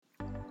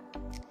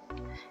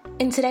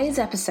In today's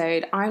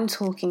episode, I'm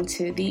talking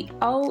to the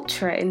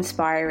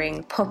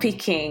ultra-inspiring Poppy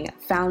King,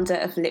 founder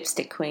of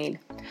Lipstick Queen.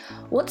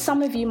 What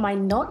some of you might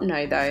not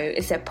know, though,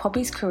 is that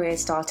Poppy's career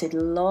started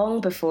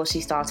long before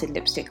she started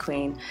Lipstick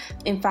Queen.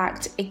 In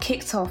fact, it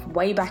kicked off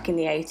way back in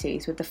the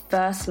 80s with the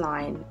first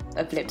line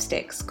of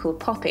lipsticks called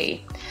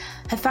Poppy.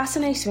 Her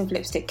fascination with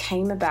lipstick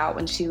came about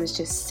when she was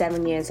just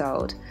 7 years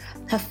old.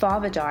 Her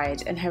father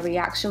died, and her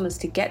reaction was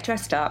to get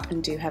dressed up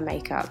and do her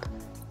makeup.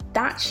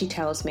 That, she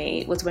tells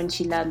me, was when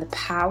she learned the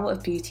power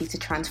of beauty to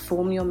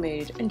transform your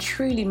mood and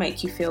truly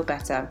make you feel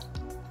better.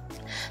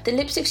 The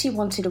lipsticks she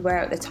wanted to wear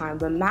at the time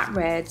were matte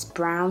reds,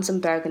 browns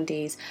and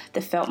burgundies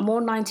that felt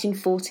more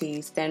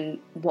 1940s than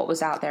what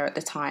was out there at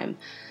the time.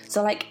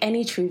 So like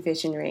any true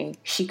visionary,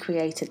 she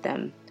created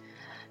them.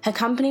 Her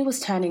company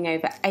was turning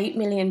over $8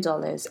 million,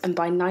 and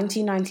by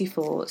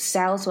 1994,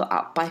 sales were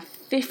up by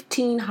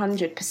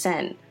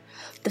 1,500%.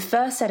 The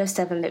first set of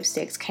 7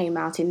 lipsticks came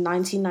out in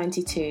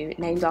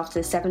 1992, named after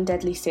the 7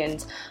 deadly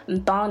sins,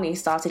 and Barneys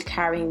started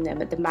carrying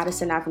them at the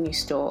Madison Avenue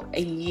store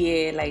a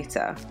year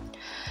later.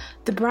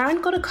 The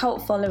brand got a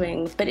cult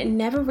following, but it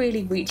never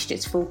really reached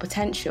its full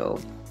potential.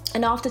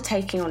 And after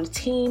taking on a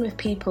team of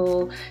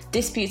people,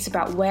 disputes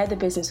about where the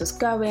business was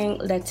going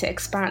led to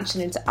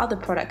expansion into other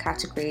product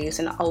categories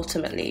and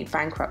ultimately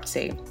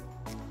bankruptcy.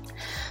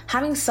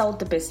 Having sold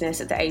the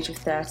business at the age of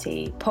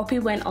 30, Poppy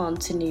went on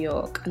to New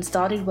York and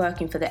started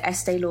working for the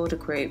Estee Lauder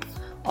group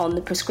on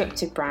the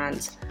Prescriptive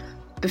brand,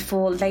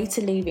 before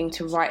later leaving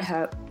to write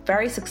her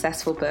very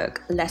successful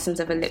book, Lessons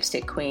of a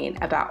Lipstick Queen,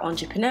 about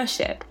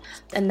entrepreneurship,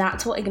 and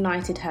that's what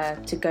ignited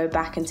her to go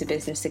back into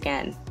business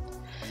again.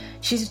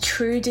 She's a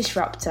true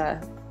disruptor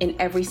in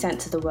every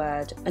sense of the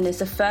word, and is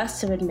the first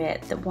to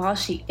admit that while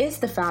she is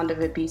the founder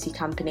of a beauty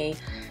company,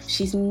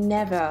 she's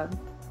never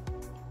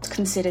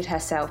considered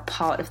herself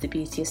part of the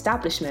beauty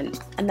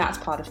establishment, and that's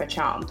part of her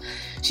charm.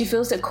 She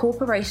feels that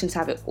corporations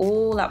have it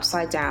all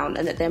upside down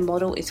and that their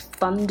model is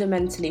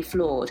fundamentally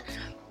flawed,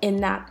 in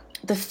that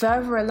the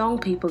further along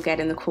people get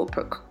in the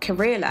corporate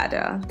career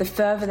ladder, the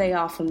further they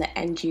are from the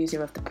end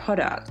user of the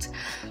product.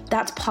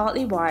 That's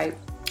partly why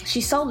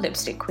she sold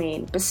Lipstick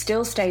Queen, but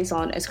still stays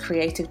on as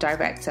creative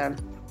director,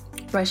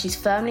 where she's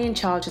firmly in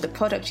charge of the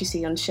products you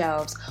see on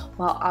shelves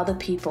while other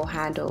people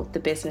handle the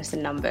business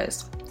and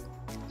numbers.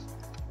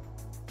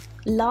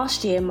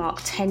 Last year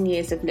marked 10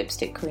 years of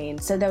Lipstick Queen,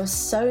 so there was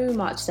so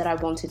much that I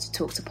wanted to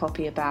talk to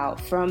Poppy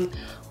about, from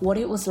what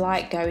it was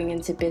like going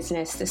into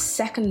business the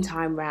second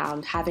time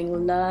round,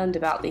 having learned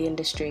about the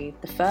industry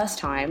the first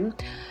time,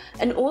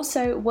 and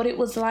also what it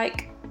was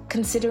like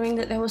considering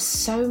that there were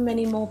so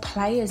many more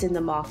players in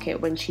the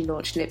market when she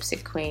launched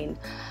Lipstick Queen.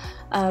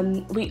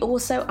 We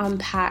also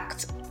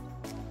unpacked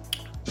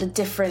the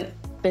different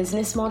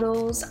business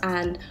models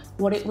and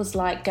what it was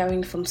like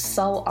going from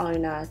sole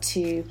owner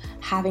to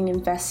having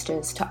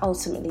investors to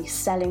ultimately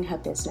selling her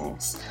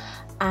business.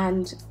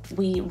 And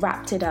we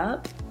wrapped it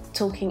up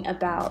talking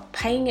about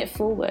paying it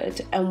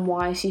forward and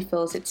why she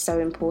feels it's so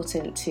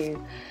important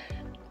to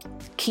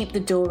keep the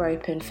door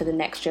open for the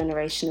next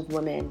generation of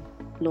women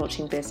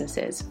launching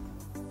businesses.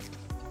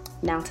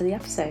 Now to the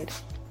episode.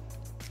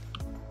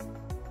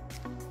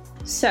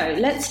 So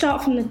let's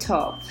start from the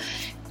top.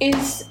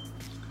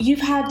 You've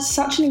had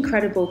such an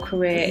incredible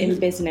career in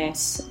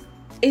business.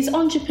 Is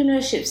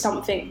entrepreneurship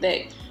something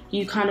that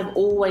you kind of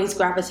always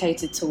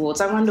gravitated towards?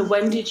 I wonder,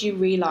 when did you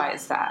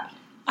realise that?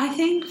 I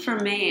think for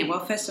me,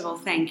 well, first of all,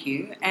 thank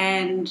you.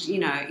 And,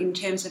 in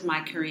terms of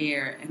my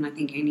career, and I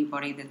think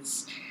anybody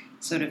that's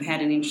sort of had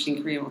an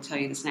interesting career will tell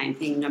you the same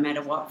thing, no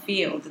matter what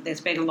field, that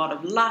there's been a lot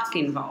of luck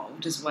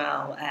involved as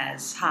well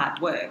as hard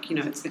work.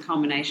 It's the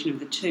combination of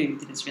the two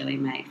that has really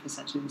made for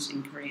such an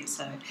interesting career.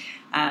 So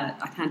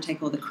I can't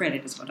take all the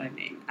credit is what I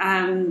mean.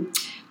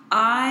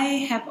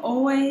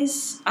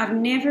 I've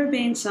never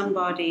been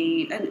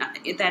somebody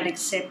that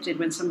accepted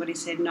when somebody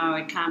said, no,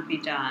 it can't be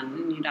done.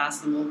 And you'd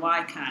ask them, well,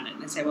 why can't it?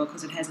 And they'd say, well,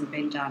 because it hasn't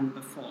been done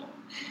before.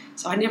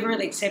 So I never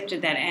really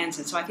accepted that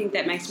answer. So I think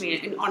that makes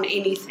me on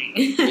anything.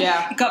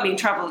 Yeah, it got me in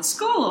trouble at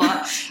school a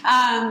lot. So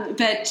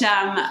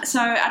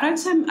I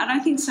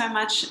don't think so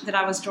much that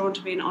I was drawn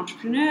to be an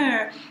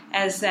entrepreneur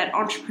as that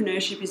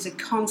entrepreneurship is a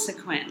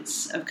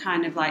consequence of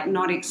kind of like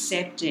not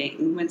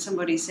accepting when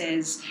somebody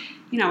says,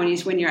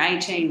 when you're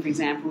 18, for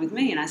example, with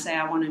me, and I say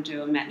I want to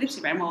do a matte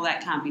lipstick brand, well,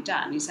 that can't be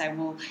done. You say,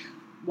 well,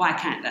 why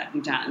can't that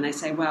be done? And they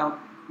say, well,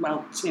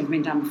 it's never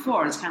been done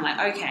before. And it's kind of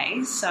like,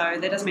 okay, so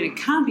that doesn't mean it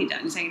can't be done.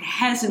 You're saying it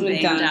hasn't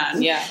been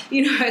done. Yeah.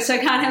 So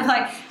kind of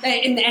like,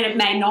 and it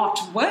may not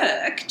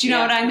work. Do you know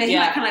what I mean?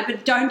 Yeah. Like, kind of like,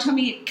 but don't tell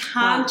me it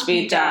can't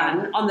be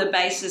done on the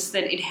basis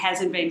that it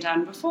hasn't been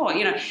done before.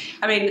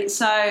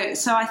 So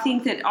I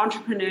think that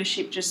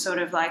entrepreneurship just sort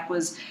of like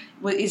is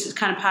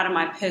kind of part of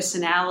my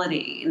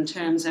personality in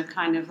terms of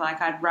kind of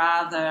like I'd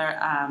rather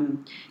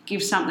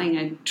give something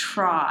a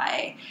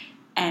try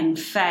and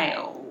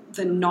fail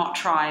than not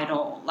try at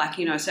all. Like,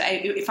 you know, so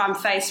if I'm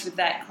faced with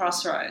that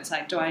crossroads,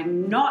 like, do I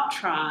not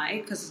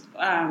try because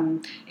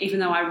even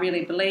though I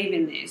really believe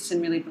in this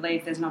and really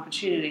believe there's an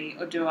opportunity,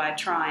 or do I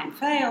try and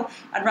fail?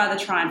 I'd rather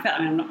try and fail.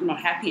 I mean, I'm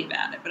not happy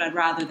about it, but I'd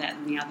rather that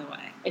than the other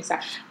way.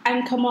 Exactly.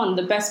 And come on,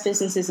 the best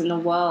businesses in the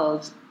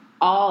world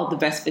are the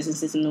best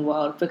businesses in the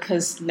world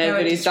because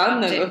nobody's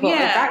done them before.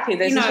 Yeah. Exactly,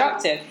 they're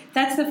disruptive.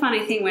 That's the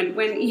funny thing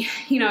when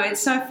you know,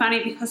 it's so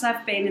funny because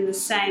I've been in the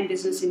same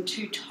business in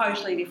 2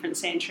 totally different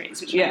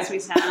centuries, which makes me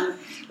sound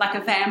like a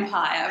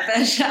vampire,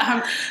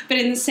 but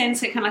in the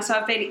sense that so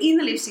I've been in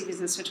the lipstick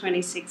business for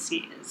 26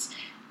 years.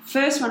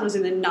 First one was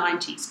in the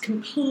 90s,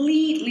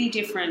 completely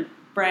different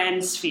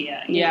brand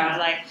sphere, you know,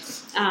 like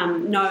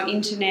no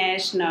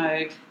internet,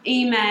 no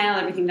email,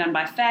 everything done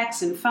by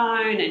fax and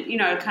phone, and, you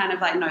know, kind of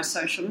like no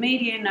social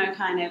media, no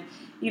kind of,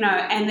 you know,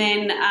 and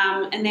then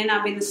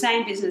I'm in the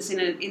same business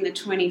in the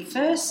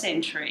 21st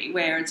century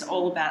where it's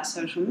all about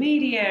social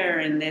media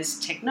and there's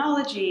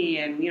technology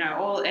and, you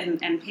know,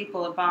 and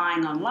people are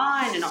buying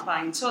online and not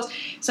buying in stores.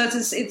 So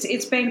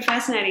it's been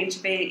fascinating to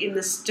be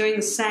doing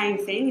the same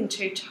thing in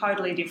 2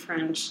 totally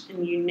different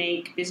and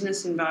unique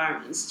business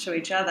environments to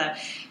each other.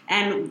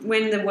 And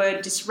when the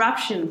word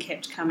disruption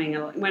kept coming,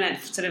 when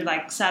it sort of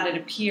like started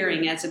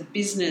appearing as a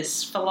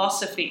business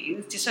philosophy,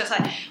 it's just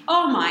like,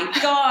 oh my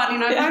God, you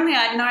know, if only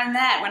I'd known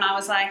that when I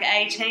was like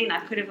 18,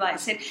 I could have like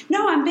said,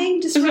 no, I'm being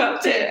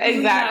disrupted.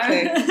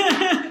 Exactly. You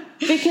know?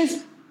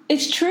 Because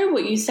it's true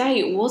what you say.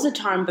 It was a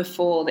time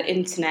before the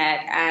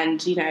internet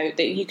and, you know,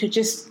 that you could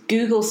just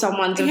Google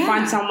someone's and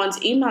find someone's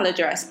email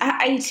address.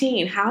 At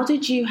 18, how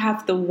did you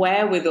have the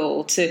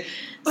wherewithal to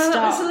start it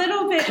was a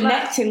little bit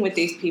connecting with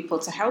these people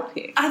to help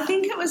you? I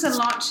think it was a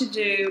lot to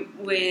do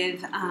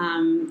with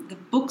the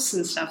books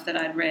and stuff that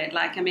I'd read.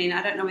 Like, I mean,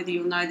 I don't know whether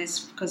you'll know this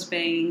because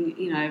being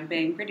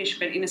British,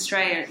 but in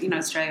Australia, you know,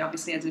 Australia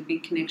obviously has a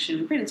big connection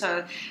with Britain.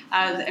 So,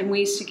 and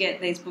we used to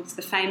get these books,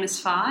 The Famous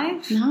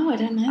Five. No, I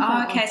don't know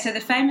that okay, one. So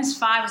The Famous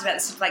Five was about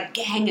this sort of like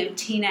gang of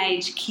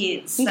teenage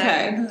kids. So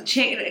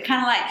okay.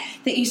 Kind of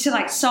like that used to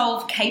like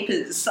solve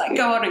capers, like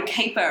go on a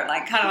caper,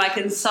 like kind of like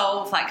and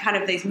solve like kind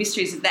of these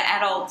mysteries that the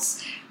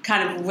adults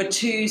kind of were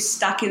too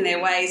stuck in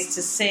their ways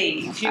to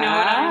see. Do you know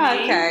what I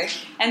mean? Okay.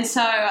 And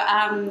so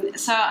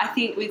I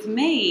think with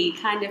me,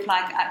 kind of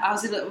like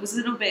it was a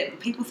little bit.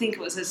 People think it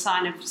was a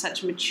sign of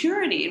such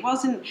maturity. It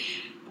wasn't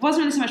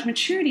really so much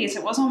maturity as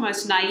it was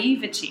almost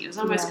naivety. It was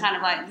almost kind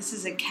of like, this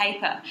is a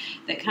caper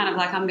that kind of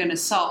like I'm going to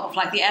solve.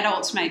 Like the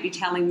adults may be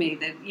telling me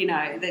that, you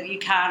know, that you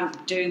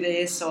can't do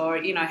this or,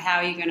 you know, how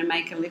are you going to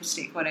make a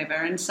lipstick, whatever.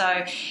 And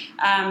so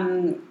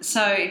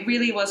it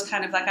really was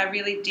kind of like, I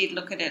really did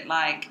look at it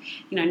like,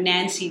 you know,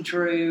 Nancy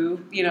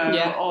Drew, you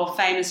know, or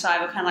Famous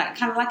Five, or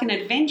kind of like an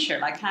adventure,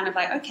 like kind of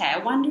like, okay, I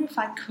wonder if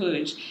I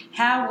could,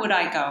 how would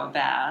I go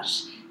about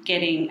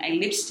getting a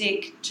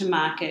lipstick to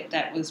market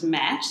that was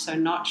matte, so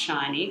not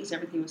shiny, because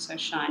everything was so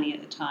shiny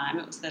at the time.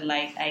 It was the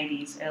late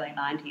 80s, early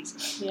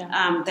 90s,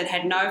 that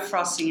had no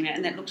frosting in it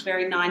and that looked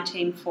very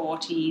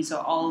 1940s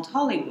or old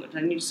Hollywood,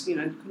 and you just, you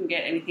know, couldn't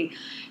get anything.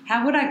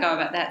 How would I go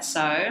about that?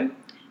 So,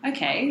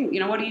 okay, you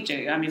know, what do you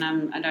do? I mean,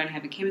 I don't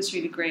have a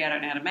chemistry degree. I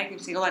don't know how to make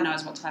lipstick. All I know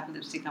is what type of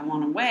lipstick I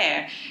want to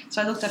wear.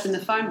 So I looked up in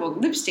the phone book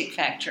lipstick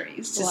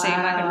factories to see if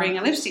I could ring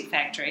a lipstick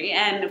factory.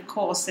 And, of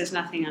course, there's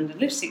nothing under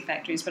lipstick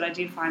factories, but I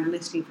did find a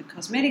listing for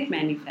cosmetic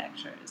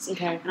manufacturers.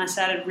 Okay. And I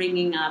started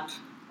ringing up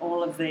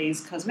all of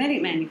these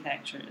cosmetic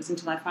manufacturers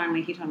until I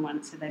finally hit on one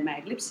that said they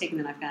made lipstick, and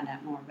then I found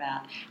out more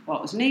about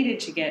what was needed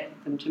to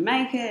get them to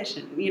make it,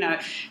 and, you know,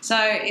 so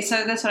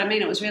that's what I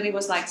mean. It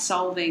was like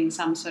solving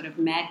some sort of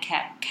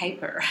madcap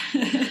caper.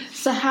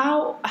 So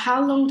how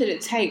long did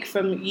it take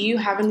from you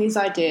having these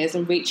ideas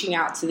and reaching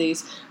out to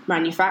these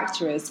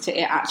manufacturers to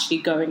it actually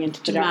going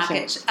into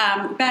production? To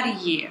market, about a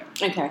year.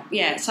 Okay.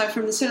 Yeah, so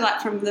from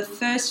the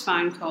first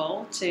phone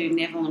call to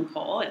Neville and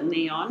Paul at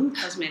Neon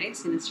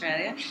Cosmetics in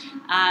Australia,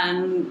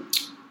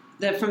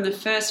 from the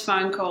first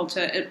phone call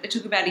to it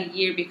took about a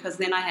year, because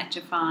then I had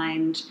to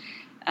find,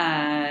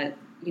 I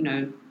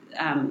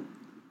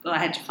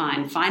had to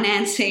find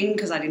financing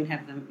because I didn't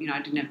have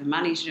the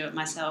money to do it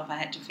myself. I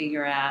had to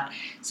figure out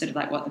sort of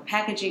like what the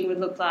packaging would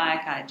look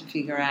like. I had to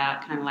figure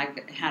out kind of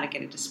like how to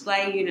get a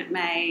display unit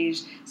made,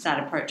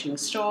 start approaching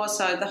stores.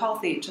 So the whole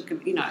thing, it took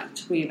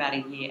me about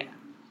a year.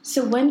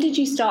 So when did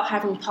you start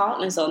having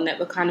partners on that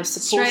were kind of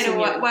supporting Straight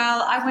away. you?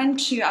 Well, I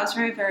was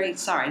very, very,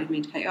 sorry, I didn't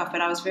mean to cut you off,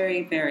 but I was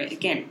very, very,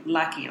 again,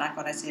 lucky, like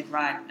what I said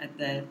right at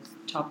the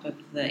top of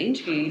the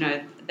interview, you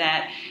know,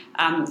 that,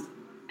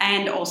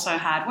 and also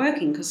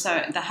hardworking, because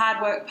so the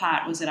hard work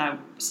part was that I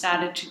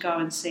started to go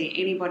and see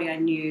anybody I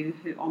knew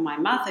or my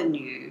mother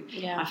knew.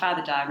 Yeah. My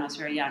father died when I was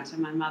very young, so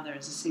my mother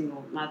is a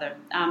single mother.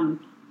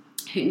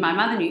 who my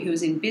mother knew, who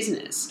was in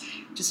business,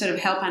 to sort of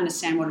help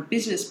understand what a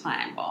business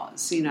plan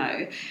was,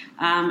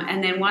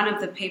 And then one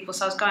of the people,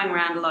 so I was going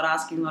around a lot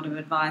asking a lot of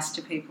advice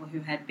to people who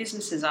had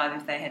businesses, either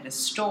if they had a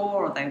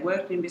store or they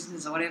worked in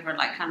business or whatever,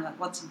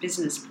 what's a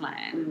business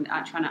plan? And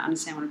I'm trying to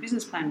understand what a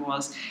business plan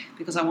was,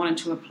 because I wanted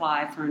to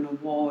apply for an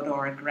award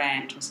or a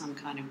grant or some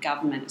kind of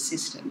government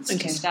assistance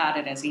to start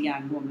it as a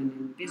young woman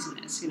in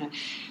business,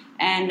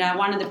 And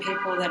one of the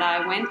people that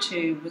I went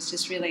to was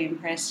just really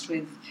impressed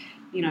with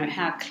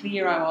how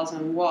clear I was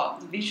on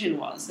what the vision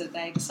was, that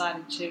they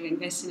decided to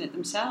invest in it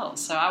themselves.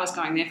 So I was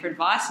going there for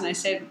advice and they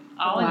said,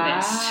 I'll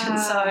invest. And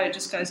so it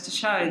just goes to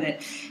show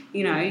that,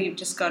 you've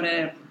just got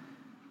to,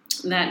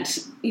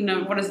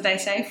 what does they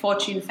say?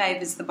 Fortune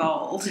favours the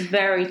bold.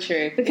 Very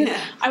true. Because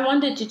I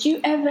wonder, did you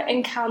ever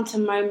encounter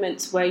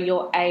moments where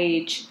your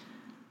age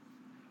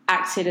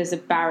acted as a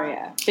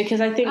barrier? Because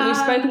I think we've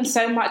spoken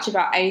so much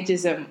about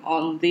ageism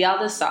on the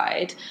other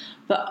side,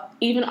 but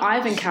even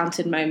I've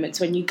encountered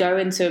moments when you go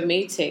into a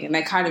meeting and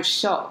they're kind of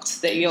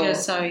shocked that you're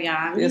so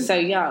young. You're so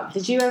young.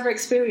 Did you ever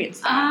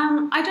experience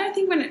that? I don't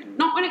think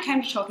not when it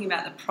came to talking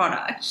about the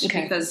product,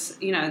 because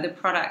the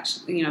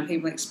product,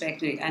 people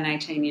expect an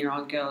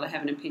 18-year-old girl to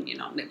have an opinion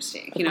on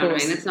lipstick. You know what I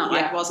mean? It's not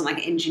it wasn't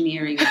like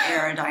engineering or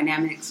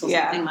aerodynamics or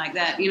something like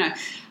that.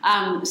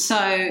 So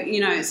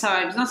it's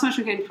not so much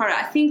when it came to product.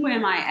 I think where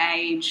my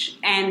age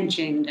and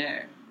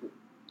gender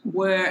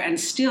were and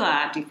still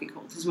are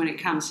difficult is when it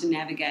comes to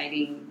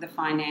navigating the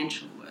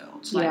financial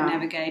world,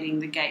 navigating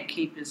the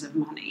gatekeepers of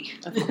money.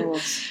 Of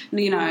course.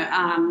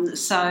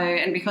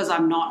 And because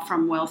I'm not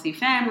from wealthy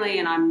family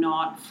and I'm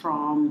not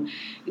from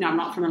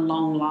a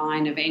long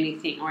line of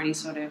anything or any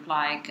sort of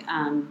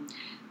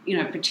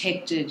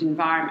protected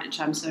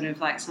environment. I'm sort of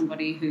like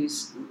somebody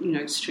who's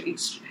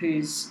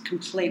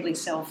completely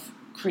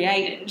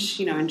self-created,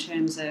 in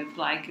terms of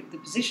like the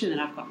position that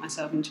I've got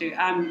myself into.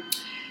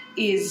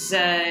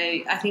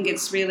 I think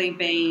it's really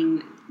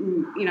been,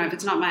 if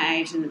it's not my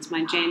age, then it's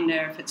my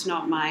gender. If it's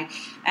not my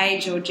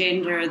age or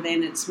gender,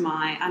 then it's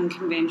my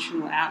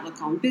unconventional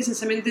outlook on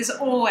business. I mean, there's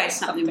always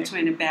something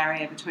between a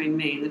barrier between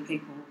me and the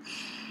people,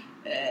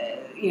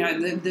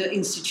 the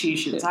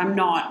institutions. I'm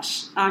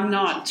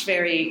not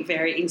very,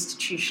 very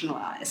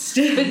institutionalized.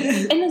 But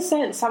in a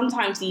sense,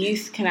 sometimes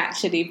youth can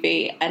actually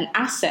be an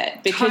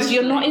asset because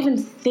you're not even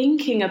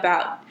thinking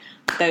about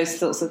those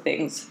sorts of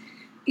things.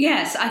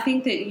 Yes, I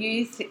think that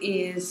youth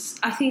is,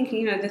 the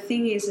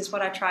thing is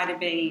what I try to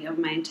be or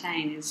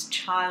maintain is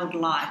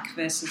childlike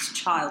versus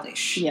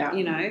childish. Yeah.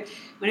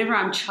 Whenever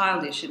I'm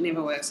childish, it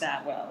never works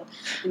out well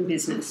in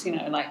business,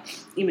 like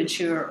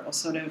immature or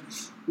sort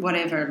of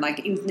whatever,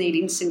 like need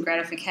instant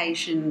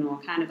gratification or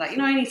kind of like,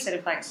 any sort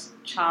of like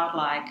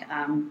childlike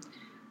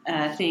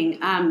thing.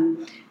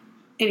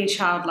 Any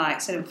childlike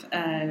sort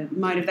of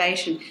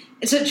motivation.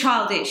 It's a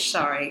childish,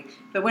 sorry,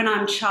 but when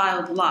I'm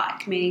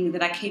childlike, meaning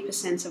that I keep a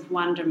sense of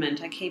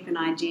wonderment, I keep an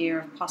idea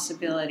of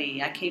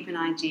possibility, I keep an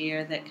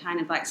idea that kind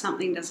of like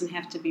something doesn't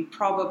have to be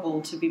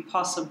probable to be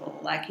possible,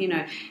 like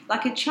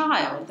a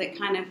child that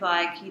kind of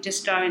like you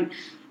just don't.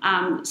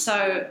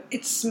 So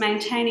it's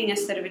maintaining a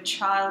sort of a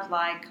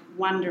childlike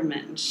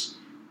wonderment,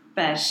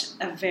 but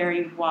a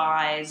very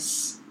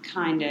wise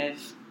kind of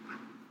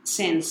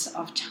sense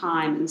of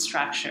time and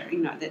structure,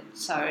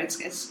 so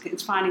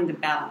it's finding the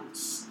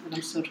balance that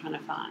I'm still trying to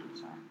find.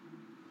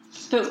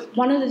 But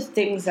one of the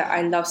things that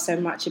I love so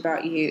much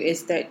about you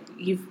is that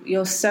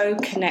you're so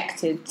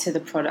connected to the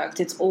product.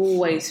 It's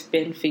always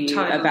been for you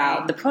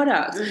about the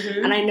product.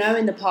 Mm-hmm. And I know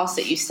in the past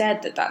that you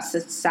said that that's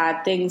the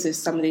sad things with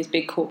some of these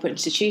big corporate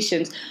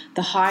institutions.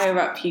 The higher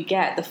up you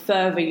get, the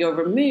further you're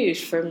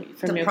removed from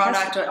the your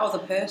product or the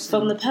person.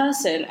 From the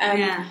person.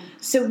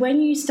 So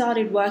when you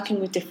started working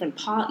with different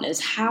partners,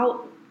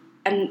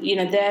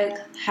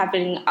 they're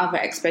having other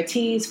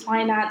expertise,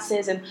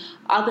 finances, and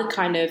other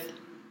kind of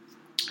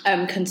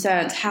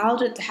concerns. How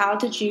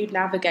did you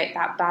navigate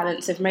that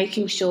balance of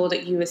making sure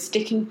that you were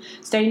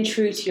staying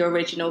true to your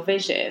original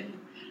vision,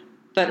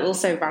 but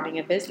also running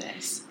a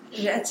business?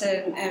 That's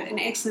an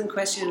excellent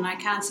question, and I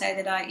can't say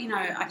that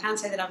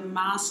I've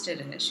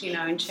mastered it,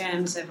 in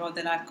terms of, or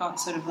that I've got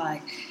sort of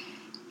like,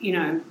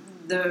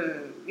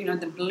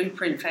 the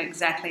blueprint for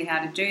exactly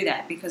how to do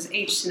that, because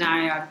each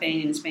scenario I've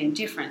been in has been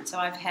different. So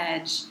I've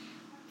had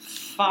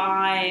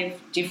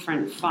 5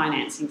 different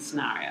financing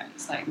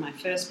scenarios. Like my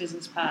first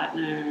business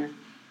partner,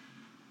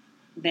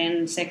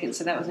 then second,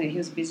 so that was he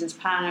was a business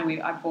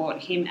partner. I bought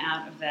him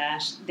out of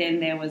that. Then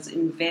there was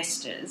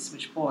investors,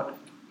 which bought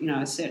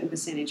a certain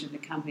percentage of the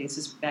company. This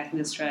is back in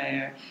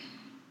Australia.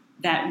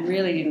 That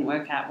really didn't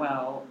work out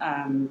well.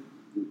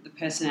 The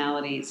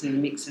personalities and the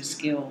mix of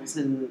skills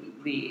and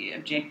the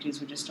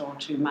objectives were just all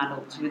too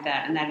muddled with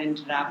that, and that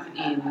ended up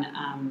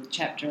in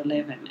Chapter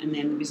 11, and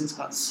then the business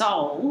got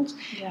sold,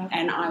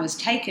 and I was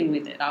taken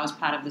with it. I was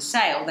part of the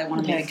sale. They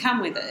wanted me to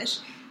come with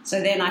it.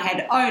 So then I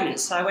had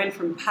owners. So I went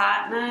from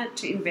partner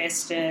to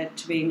investor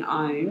to being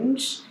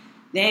owned.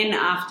 Then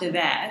after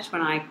that,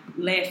 when I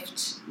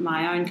left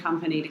my own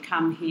company to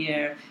come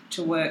here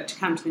to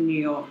come to New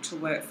York to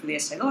work for the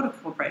Estee Lauder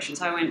Corporation,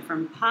 so I went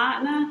from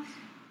partner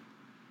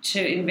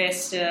to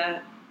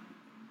investor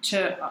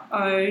to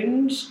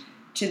owned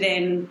to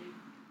then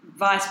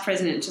vice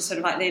president to sort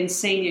of like then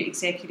senior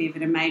executive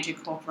at a major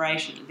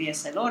corporation, the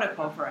Estee Lauder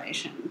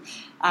Corporation.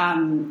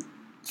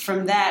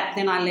 From that,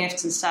 then I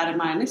left and started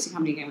my own lipstick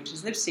company again, which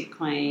is Lipstick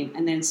Queen,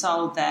 and then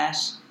sold that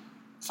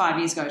 5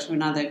 years ago to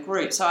another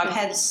group. So I've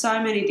had so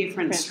many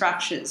different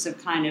structures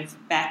of kind of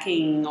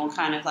backing or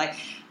kind of like,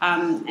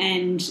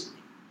 and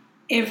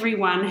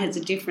everyone has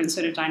a different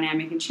sort of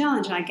dynamic and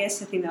challenge. And I guess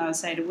the thing that I would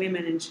say to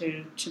women and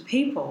to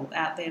people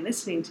out there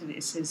listening to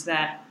this is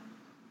that,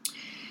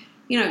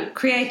 you know,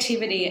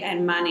 creativity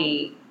and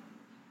money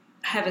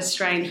have a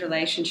strange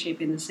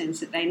relationship in the sense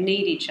that they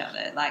need each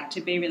other. Like,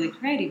 to be really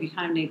creative, you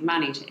kind of need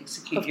money to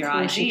execute your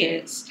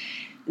ideas.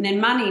 And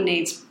then money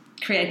needs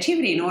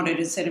creativity in order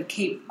to sort of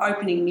keep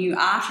opening new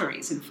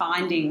arteries and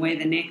finding where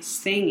the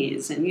next thing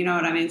is. And you know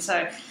what I mean?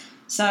 So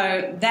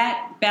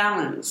that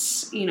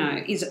balance, you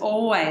know, is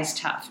always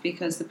tough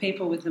because the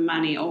people with the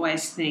money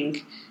always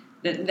think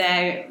that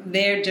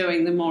they're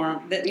doing the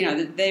more, that, you know,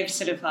 that they've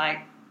sort of like,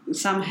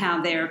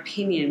 somehow their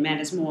opinion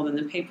matters more than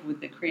the people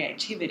with the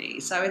creativity.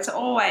 So it's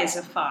always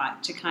a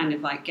fight to kind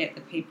of like get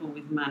the people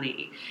with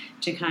money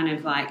to kind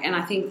of like, and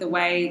I think the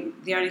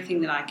only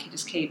thing that I can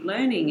just keep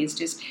learning is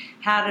just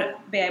how to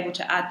be able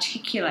to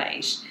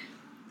articulate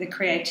the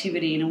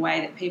creativity in a way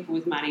that people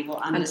with money will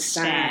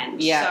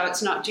understand. Yeah. So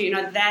it's not, you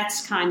know,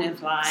 that's kind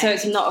of like... So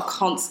it's not a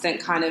constant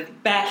kind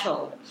of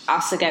battle.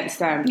 Us against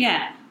them.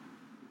 Yeah.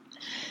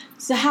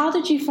 So how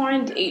did you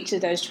find each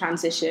of those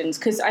transitions?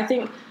 Because I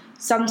think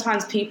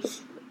sometimes people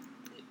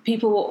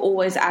will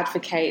always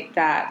advocate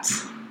that,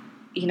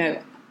 you know,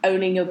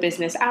 owning your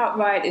business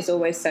outright is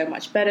always so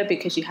much better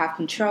because you have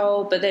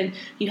control. But then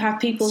you have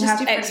people who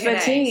have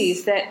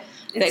expertise that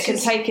can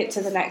take it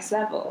to the next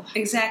level.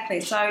 Exactly.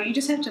 So you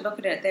just have to look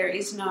at it.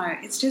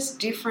 It's just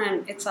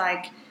different. It's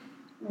like,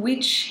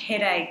 which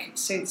headache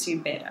suits you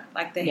better?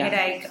 Like the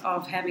headache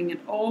of having it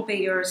all be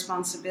your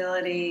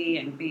responsibility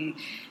and be,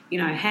 you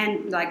know,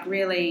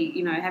 really,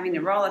 you know, having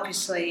to roll up your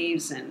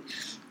sleeves and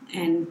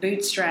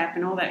bootstrap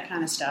and all that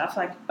kind of stuff,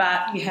 like,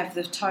 but you have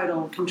the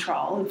total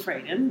control and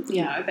freedom,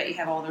 you know, but you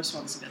have all the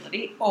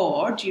responsibility.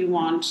 Or do you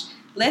want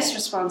less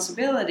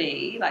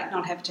responsibility, like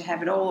not have to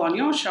have it all on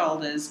your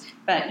shoulders,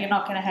 but you're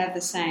not going to have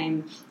the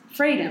same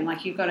freedom,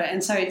 like you've got to,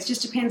 and so it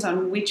just depends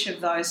on which of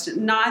those.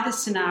 Neither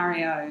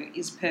scenario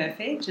is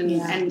perfect,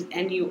 and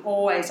I've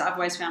always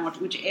found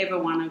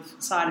whichever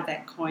side of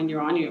that coin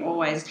you're on, you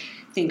always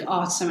think,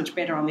 oh, it's so much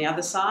better on the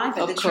other side.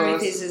 But the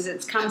truth is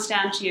it comes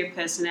down to your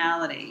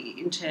personality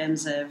in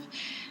terms of,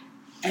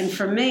 and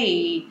for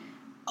me,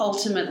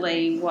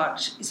 ultimately,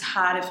 what is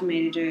harder for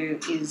me to do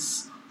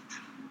is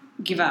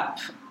give up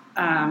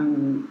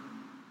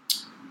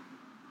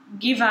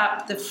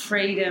the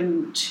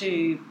freedom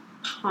to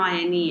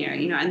pioneer,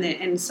 you know,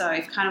 and so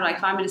if kind of like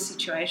if I'm in a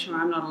situation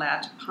where I'm not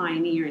allowed to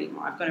pioneer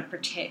anymore, I've got to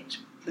protect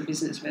the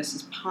business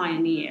versus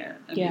pioneer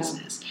a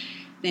business,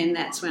 then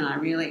that's when I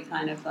really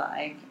kind of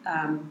like,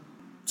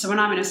 so when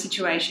I'm in a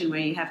situation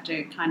where you have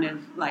to kind of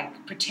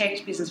like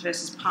protect business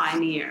versus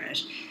pioneer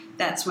it,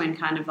 that's when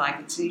kind of like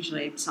it's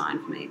usually a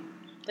sign for me.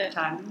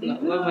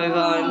 We'll move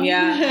on,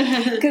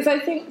 because I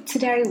think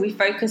today we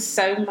focus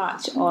so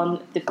much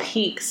on the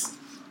peaks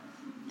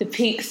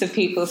of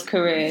people's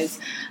careers,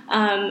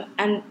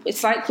 and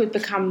it's like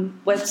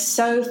we're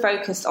so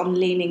focused on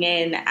leaning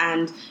in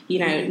and, you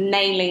know,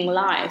 nailing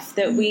life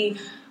that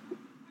we've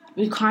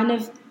kind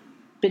of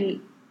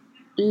been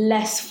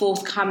less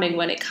forthcoming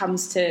when it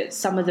comes to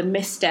some of the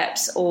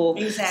missteps or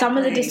some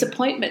of the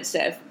disappointments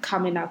that have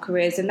come in our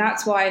careers. And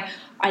that's why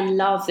I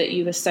love that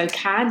you were so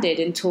candid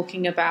in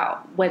talking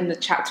about when the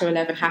Chapter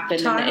 11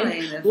 happened.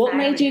 And what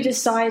made you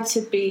decide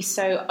to be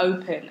so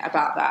open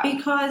about that?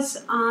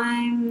 Because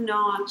I'm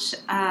not,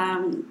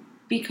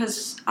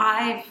 because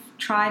I've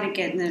tried to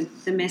get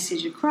the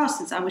message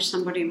across. It's, I wish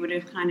somebody would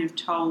have kind of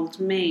told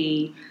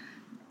me,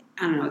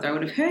 I don't know if I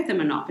would have heard them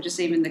or not, but just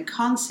even the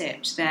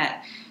concept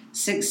that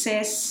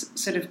success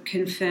sort of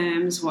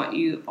confirms what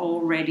you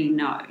already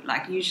know.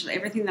 Like usually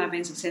everything that I've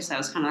been successful at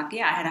was kind of like,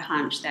 I had a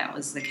hunch that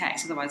was the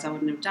case, otherwise I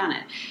wouldn't have done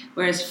it.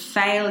 Whereas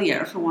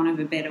failure, for want of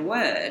a better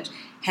word,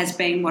 has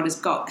been what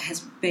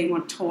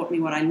taught me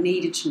what I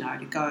needed to know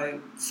to go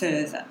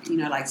further. You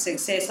know, like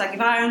success. Like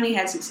if I only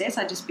had success,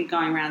 I'd just be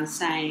going around the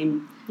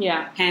same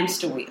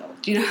hamster wheel.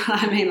 Do you know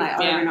what I mean? Like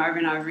over and over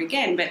and over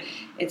again. But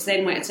it's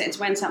then when it's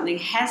when something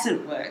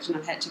hasn't worked, and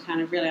I've had to kind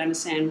of really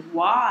understand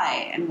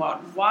why and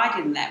why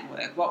didn't that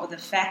work? What were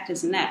the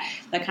factors in that?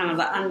 Like kind of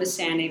like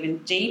understand even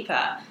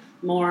deeper,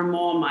 more and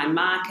more my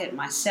market,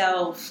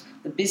 myself,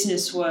 the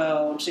business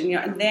world, and, you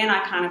know, and then I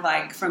kind of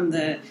like from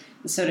the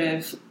sort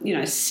of, you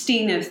know,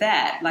 sting of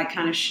that, like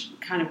kind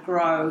of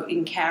grow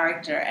in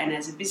character and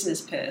as a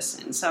business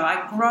person. So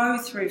I grow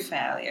through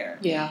failure.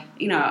 Yeah.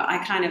 You know, I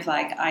kind of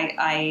like,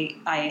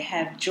 I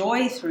have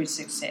joy through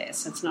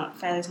success.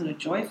 Failure's not a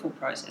joyful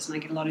process, and I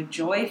get a lot of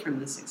joy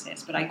from the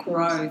success, but I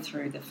grow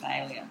through the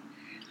failure.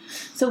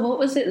 So what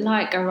was it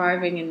like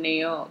arriving in New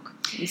York?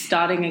 You're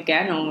starting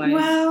again almost.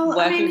 Well,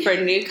 working for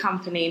a new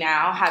company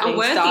now, having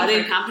working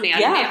started for a company. Yeah,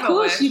 I've never of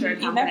course, worked for a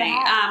company. You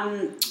never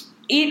have.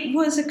 It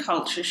was a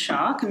culture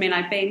shock. I mean,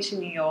 I've been to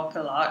New York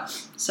a lot,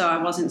 so I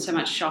wasn't so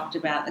much shocked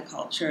about the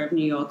culture of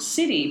New York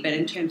City, but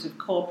in terms of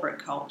corporate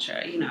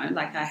culture, you know,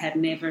 like I had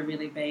never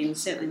really been,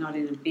 certainly not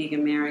in a big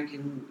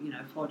American, you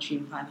know,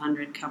 Fortune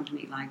 500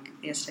 company like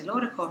the Estee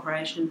Lauder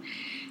Corporation.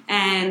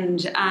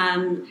 And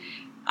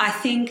I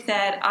think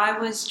that I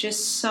was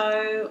just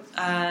so,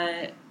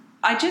 I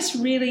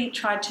just really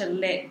tried to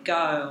let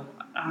go.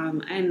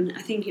 And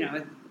I think, you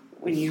know,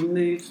 when you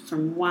move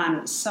from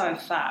so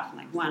far, from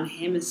like one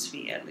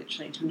hemisphere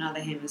literally to another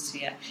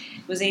hemisphere,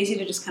 it was easy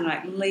to just kind of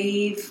like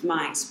leave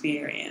my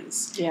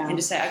experience and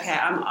just say, okay,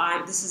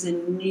 this is a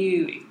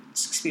new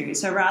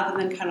experience. So rather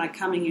than kind of like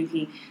coming in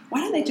thinking, why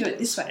don't they do it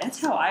this way? That's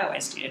how I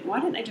always did it. Why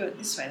don't they do it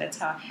this way? That's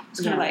how it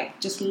was kind of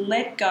like just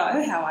let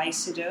go how I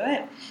used to do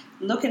it,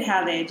 look at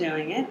how they're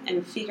doing it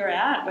and figure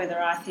out whether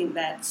I think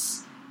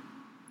that's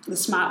the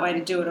smart way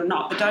to do it or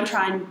not, but don't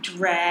try and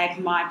drag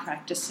my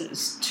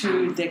practices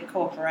to the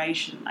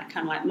corporation. Like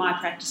kind of like my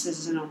practices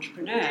as an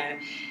entrepreneur,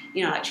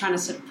 you know, like trying to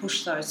sort of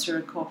push those through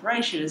a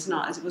corporation is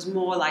not. It was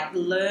more like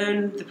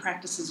learn the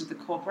practices of the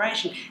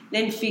corporation,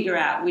 then figure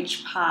out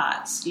which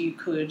parts you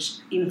could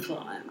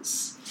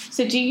influence.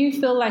 So do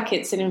you feel like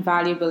it's an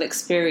invaluable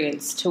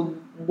experience to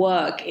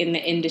work in the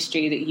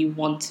industry that you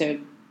want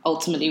to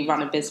ultimately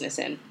run a business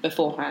in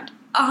beforehand?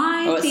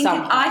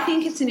 I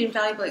think it's an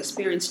invaluable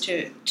experience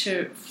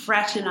to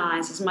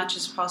fraternise as much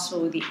as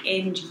possible with the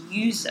end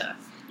user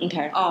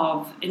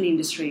of an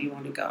industry you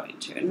want to go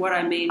into. And what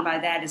I mean by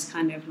that is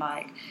kind of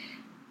like,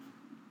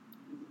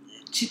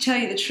 to tell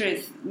you the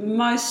truth,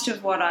 most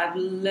of what I've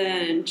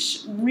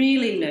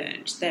really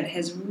learned, that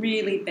has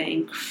really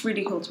been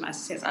critical to my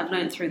success, I've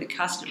learned through the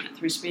customer,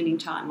 through spending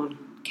time on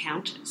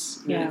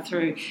counters, you know,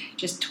 through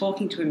just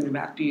talking to women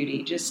about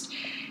beauty, just,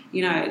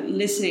 you know,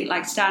 listening,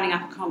 like starting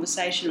up a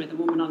conversation with a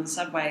woman on the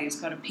subway who's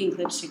got a pink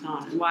lipstick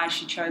on and why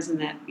she's chosen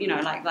that, you know,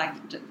 like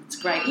it's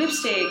great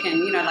lipstick and,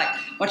 you know, like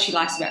what she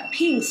likes about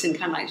pinks and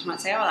kind of like she might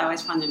say, oh, I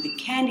always find them a bit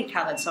candy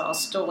coloured, so I'll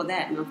store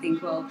that. And I'll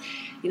think, well,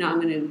 you know, I'm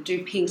going to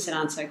do pinks that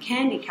aren't so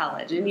candy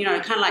coloured. And, you know,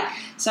 kind of like,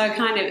 so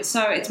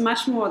it's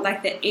much more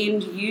like the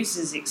end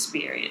user's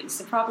experience.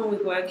 The problem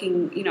with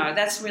working, you know,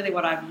 that's really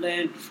what I've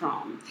learned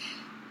from.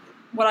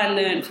 What I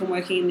learned from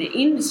working in the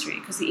industry,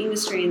 because the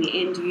industry and the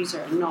end user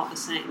are not the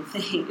same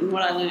thing, and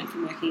what I learned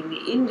from working in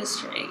the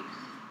industry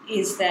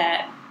is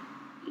that,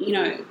 you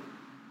know,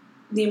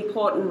 the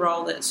important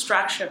role that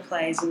structure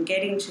plays in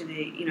getting to the,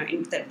 you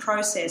know, that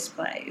process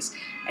plays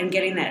and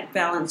getting that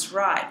balance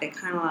right. They're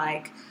kind of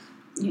like,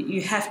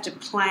 you have to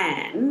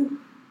plan,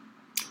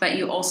 but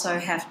you also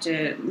have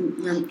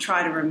to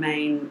try to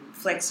remain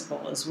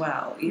flexible as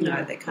well. You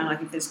know, they're kind of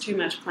like if there's too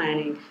much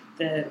planning,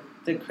 the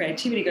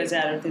creativity goes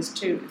out. If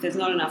there's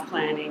not enough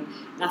planning,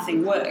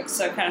 nothing works.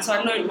 So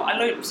I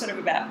learned sort of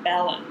about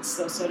balance.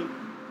 So sort of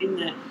in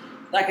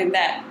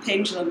that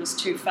pendulum was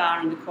too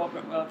far in the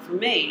corporate world for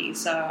me.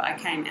 So I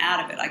came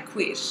out of it. I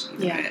quit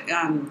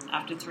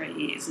after 3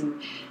 years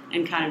and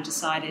kind of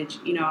decided,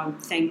 you know, I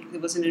think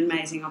it was an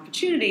amazing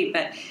opportunity,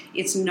 but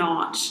it's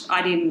not.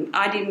 I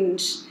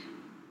didn't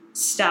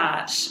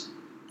start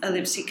a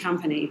lipstick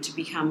company to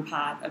become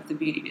part of the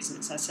beauty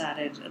business. I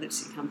started a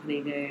lipstick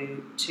company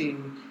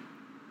to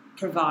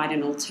provide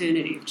an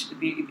alternative to the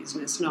beauty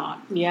business,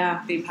 not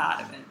be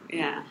part of it.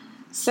 Yeah.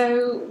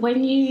 So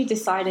when you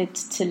decided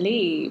to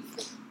leave,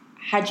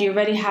 had you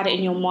already had it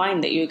in your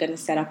mind that you were going to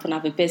set up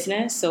another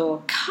business,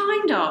 or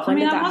kind of? I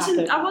mean,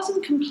 I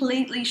wasn't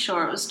completely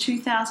sure. It was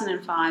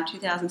 2005,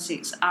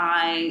 2006.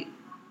 I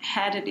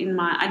had it in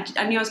my...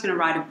 I knew I was going to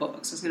write a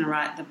book, so I was going to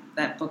write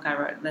that book I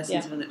wrote,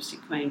 Lessons of a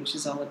Lipstick Queen, which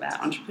is all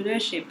about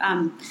entrepreneurship.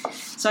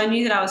 So I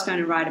knew that I was going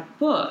to write a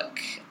book.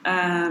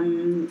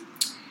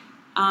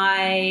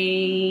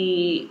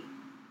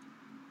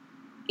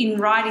 In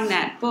writing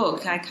that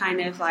book, I kind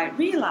of like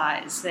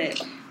realised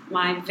that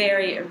my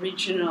very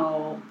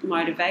original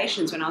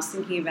motivations when I was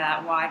thinking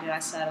about why did I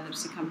start a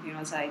lipstick company when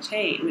I was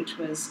 18, which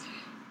was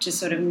to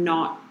sort of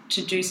not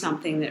to do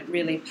something that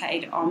really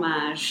paid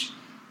homage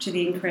to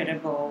the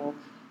incredible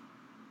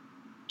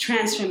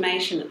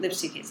transformation that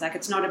lipstick is. Like,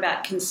 it's not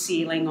about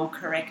concealing or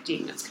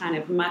correcting. It's kind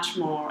of much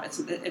more,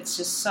 it's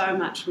just so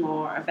much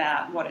more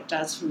about what it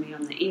does for me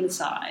on the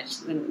inside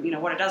than, you know,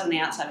 what it does on the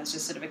outside is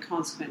just sort of a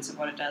consequence of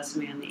what it does to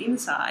me on the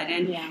inside.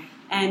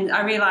 And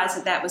I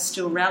realised that was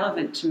still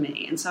relevant to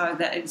me. And so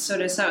that it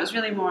was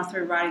really more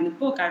through writing the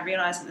book, I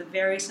realised that the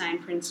very same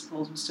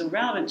principles were still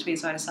relevant to me,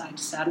 so I decided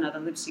to start another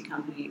lipstick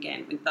company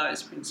again with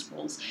those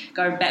principles.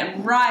 Go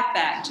right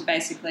back to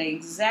basically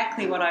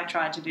exactly what I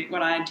tried to do,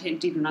 what I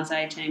did when I was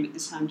 18, but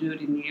this time do it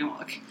in New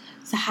York.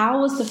 So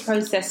how was the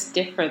process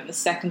different the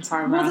second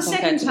time around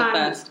compared to the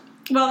first?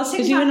 Well, the second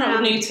because you were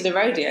not new to the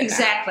rodeo.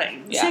 Exactly.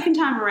 Now. The second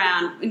time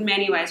around, in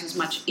many ways, was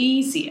much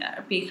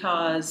easier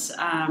because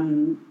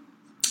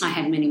I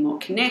had many more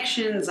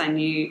connections. I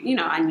knew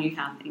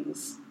how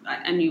things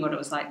I knew what it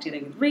was like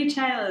dealing with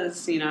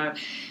retailers,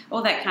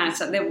 all that kind of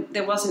stuff.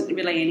 There wasn't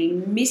really any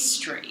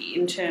mystery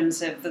in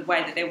terms of the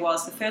way that there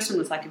was. The first one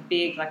was like a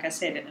big, like I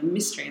said, a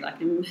mystery, like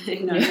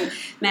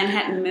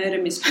Manhattan murder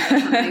mystery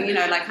or something,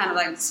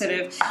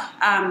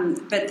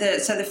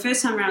 so the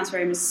first time around was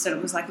very sort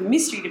of was like a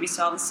mystery to be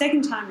solved. The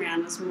second time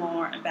around was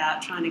more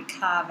about trying to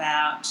carve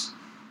out,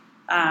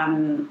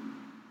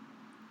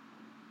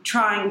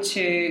 trying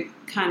to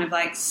kind of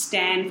like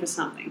stand for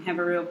something, have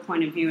a real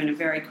point of view in a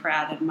very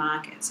crowded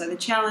market. So the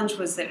challenge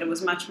was that it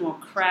was much more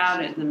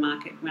crowded, the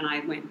market, when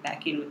I went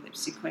back in with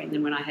Lipstick Queen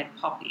than when I had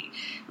Poppy.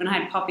 When I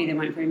had Poppy, there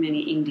weren't very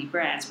many indie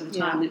brands. By the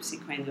time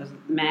Lipstick Queen, there was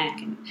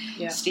MAC and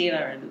Estee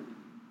Lauder and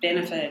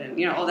Benefit and,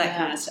 all that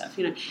kind of stuff,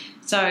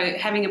 So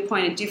having a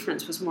point of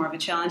difference was more of a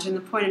challenge. And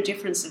the point of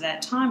difference at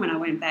that time when I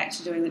went back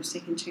to doing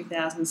lipstick in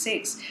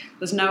 2006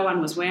 was no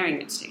one was wearing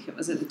lipstick. It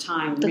was at the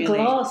time the really...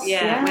 gloss,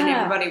 when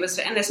everybody was...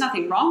 And there's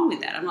nothing wrong with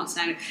that. I'm not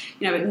saying...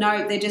 but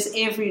no, they're just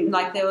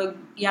there were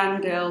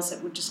young girls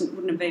that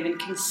wouldn't have even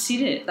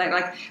considered...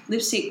 Like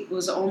lipstick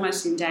was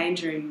almost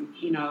endangering,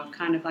 of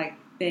kind of like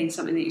being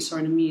something that you saw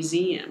in a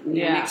museum,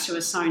 next to a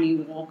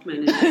Sony Walkman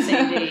and a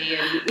CD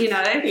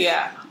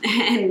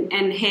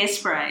and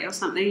hairspray or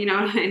something,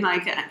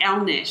 like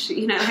Elnish,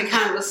 they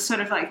kind of was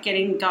sort of like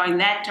going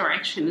that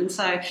direction. And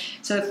so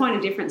the point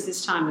of difference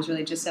this time was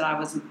really just that I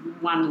was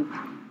one of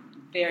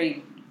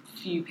very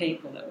few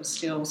people that was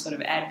still sort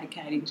of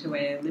advocating to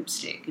wear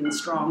lipstick and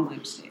strong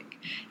lipstick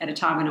at a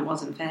time when it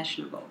wasn't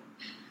fashionable.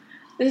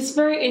 It's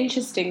very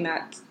interesting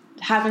that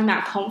having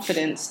that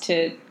confidence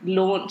to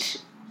launch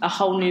a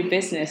whole new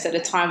business at a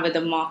time where the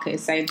market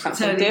is saying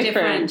something totally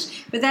different.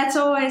 But that's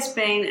always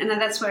been, and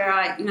that's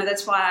where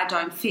that's why I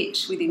don't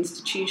fit with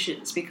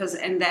institutions, because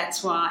I'm not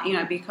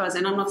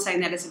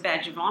saying that as a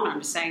badge of honour, I'm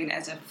just saying it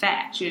as a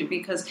fact,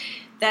 because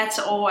that's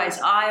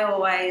always, I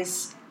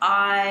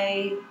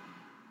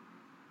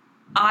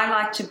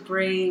like to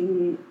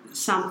bring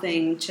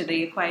something to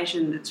the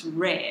equation that's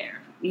rare.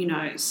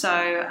 So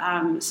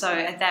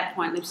at that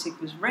point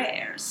lipstick was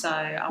rare, so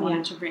I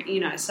wanted to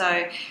bring, and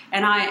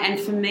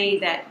for me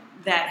that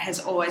has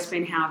always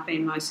been how I've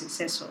been most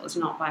successful, is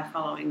not by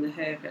following the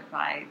herd, but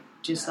by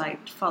just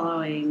like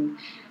following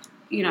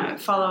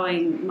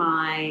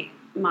my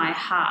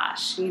heart,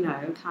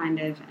 kind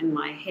of, and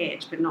my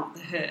head, but not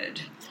the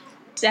herd.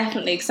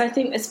 Definitely, because I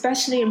think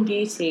especially in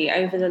beauty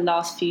over the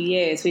last few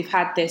years we've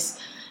had this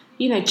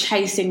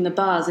chasing the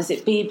buzz. Is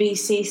it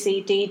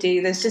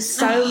BBCCDD? There's just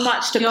so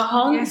much to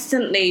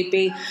constantly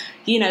be,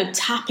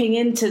 tapping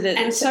into the...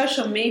 And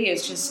social media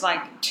is just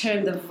like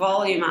turned the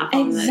volume up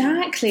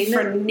exactly.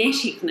 on the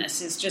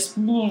freneticness is just...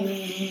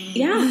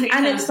 Yeah,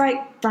 and it's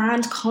like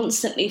brands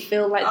constantly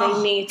feel like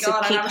they need to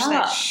keep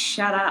up.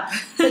 Shut up.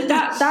 But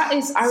that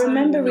is... I so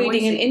remember noisy.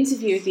 reading an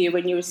interview with you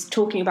when you were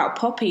talking about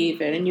Poppy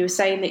even, and you were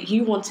saying that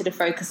you wanted to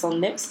focus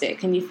on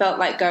lipstick and you felt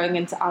like going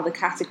into other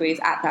categories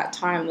at that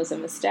time was a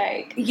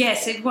mistake.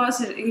 Yes, it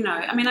was.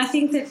 I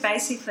think that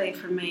basically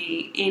for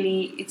me,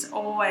 it's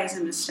always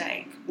a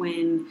mistake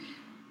when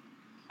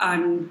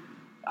I'm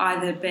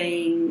either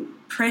being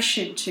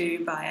pressured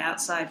to by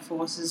outside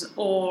forces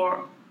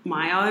or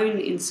my own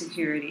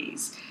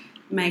insecurities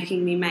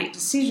making me make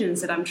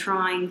decisions that I'm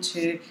trying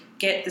to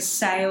get the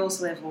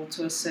sales level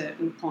to a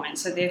certain point.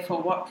 So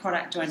therefore, what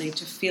product do I need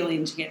to fill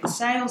in to get the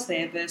sales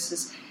there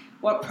versus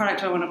what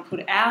product do I want to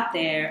put out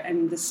there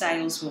and the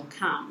sales will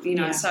come,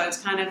 So it's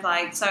kind of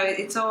like, so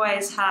it's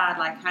always hard,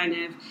 like kind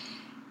of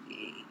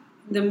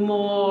the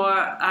more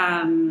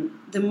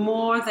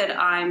that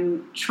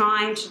I'm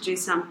trying to do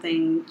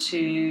something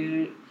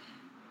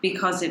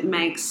because it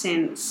makes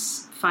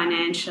sense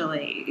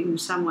financially, in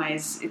some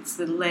ways it's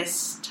the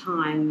less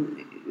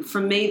time.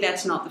 For me,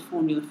 that's not the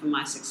formula for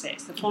my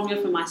success. The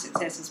formula for my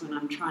success is when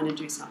I'm trying to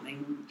do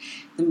something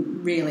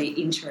really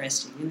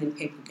interesting and then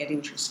people get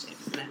interested.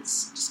 And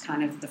that's just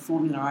kind of the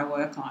formula I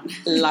work on.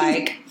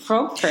 Like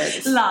frog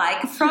prints.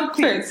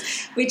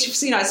 Which,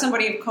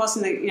 somebody, of course,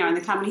 in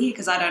the company here,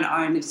 because I don't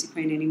own Lipstick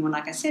Queen anymore,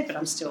 like I said, but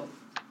I'm still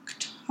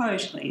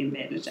totally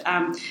embedded.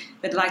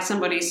 But like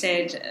somebody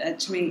said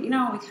to me, we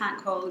can't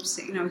call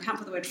lipstick, we can't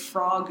put the word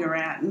frog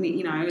around,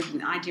 the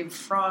idea of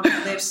frog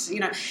lips,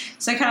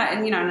 so kind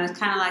of, and it's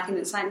kind of like, and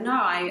it's like, no,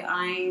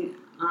 I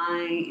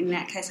in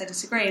that case I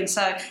disagree. And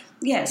so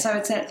so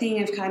it's that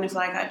thing of kind of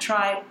like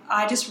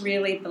I just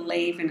really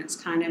believe, and it's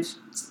kind of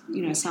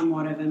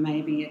somewhat of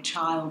maybe a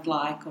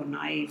childlike or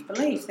naive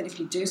belief that if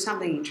you do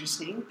something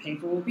interesting,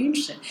 people will be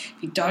interested. If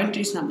you don't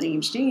do something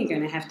interesting, you're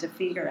going to have to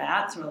figure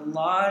out through a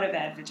lot of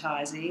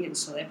advertising and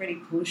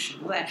celebrity push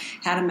and all that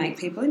how to make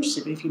people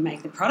interested. But if you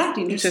make the product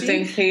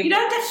interesting, you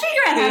don't have to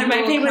figure out how to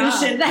make people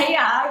interested.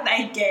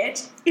 They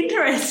get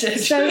interested.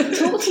 So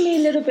talk to me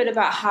a little bit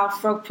about how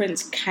frog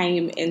prints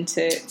came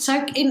into...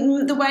 So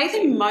in the way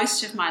that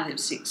most of my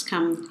lipsticks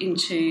come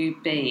into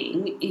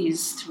being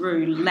is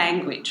through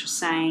language,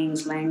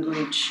 sayings,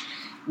 language,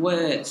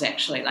 words,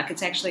 actually. Like,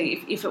 it's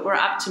actually, if it were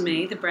up to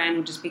me, the brand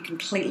would just be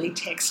completely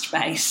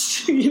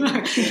text-based, you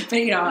know. But,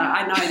 you know,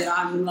 I know that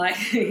I'm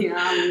like, you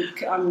know,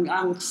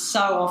 I'm so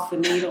off the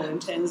needle in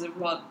terms of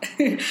what,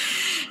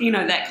 you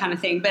know, that kind of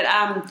thing.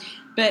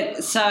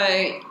 But so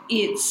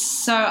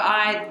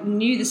I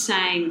knew the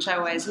saying, which I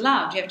always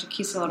loved, you have to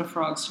kiss a lot of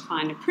frogs to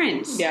find a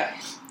prince. Yeah.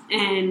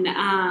 And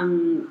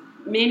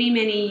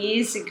many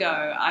years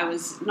ago,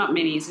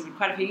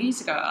 quite a few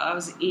years ago, I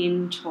was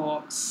in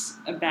talks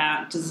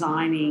about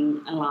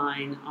designing a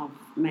line of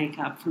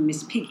makeup from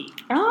Miss Piggy.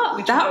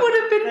 Oh, that would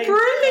have been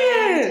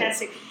brilliant.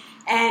 Fantastic.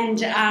 And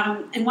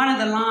one of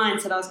the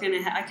lines that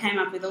I came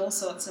up with all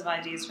sorts of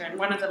ideas for it. And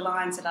one of the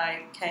lines that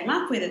I came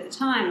up with at the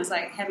time was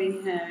like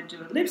having her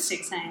do a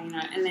lipstick saying, you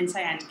know, and then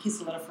say I had to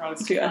kiss a lot of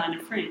frogs to find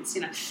a prince,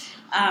 you know.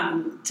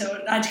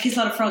 So I had to kiss a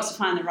lot of frogs to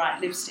find the right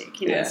lipstick,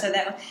 you know.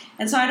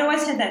 Yeah. So I'd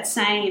always had that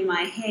saying in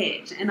my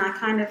head, and I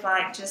kind of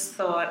like just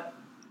thought,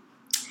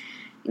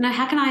 you know,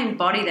 how can I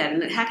embody that?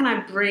 And how can I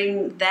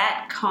bring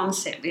that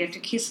concept? You have to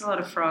kiss a lot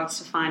of frogs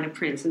to find a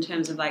prince in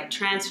terms of like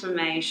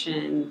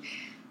transformation,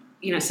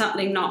 you know,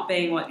 something not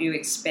being what you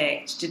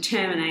expect,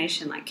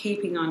 determination, like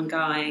keeping on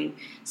going,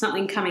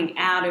 something coming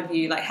out of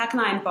you. Like, how can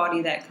I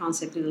embody that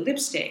concept in a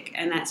lipstick?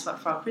 And that's what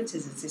Frog Prince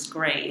is. It's this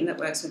green that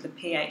works with the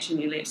pH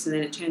in your lips, and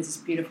then it turns this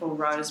beautiful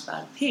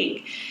rosebud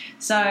pink.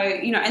 So,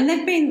 you know, and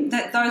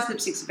those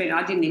lipsticks have been,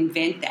 I didn't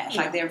invent that.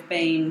 Like, there have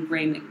been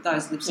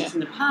those lipsticks in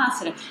the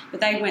past, but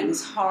they went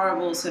this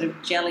horrible sort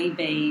of jelly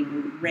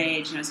bean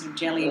red, you know, sort of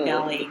jelly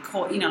belly,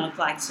 you know,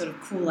 like sort of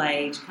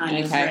Kool-Aid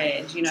kind of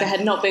red, you know. So it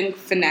had not been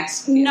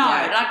finessed. No,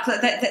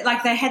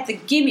 like they had the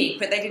gimmick,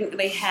 but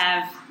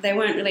they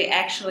weren't really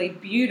actually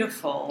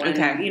beautiful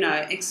and, you know,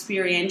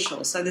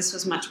 experiential. So this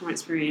was much more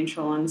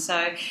experiential. And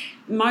so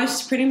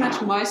pretty much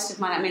most of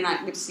my, I mean,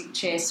 like Lipstick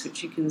Chest,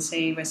 which you can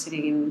see, we're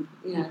sitting in,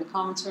 you know, the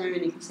conference room,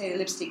 and you can see the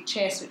Lipstick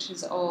Chest, which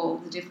is all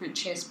the different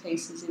chest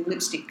pieces in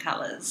lipstick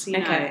colours, you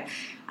know,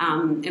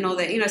 and all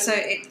that, you know. So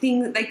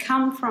they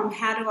come from,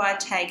 how do I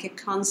take a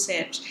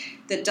concept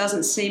that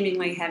doesn't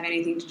seemingly have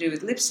anything to do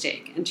with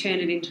lipstick and turn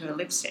it into a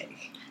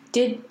lipstick?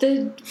 Did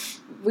the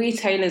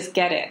retailers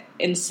get it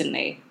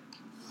instantly?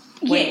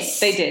 Yes,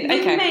 they did.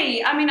 With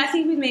me, I mean, I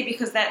think with me,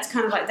 because that's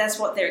kind of like, that's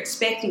what they're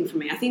expecting from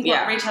me. I think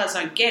what retailers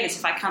don't get is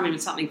if I come in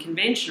with something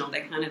conventional,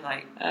 they're kind of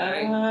like,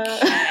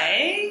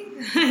 okay.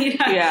 You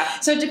know? Yeah.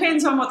 So it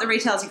depends on what the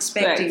retailer's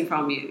expecting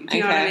from you. Do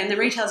you know what I mean? The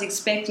retailer's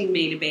expecting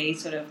me to be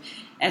sort of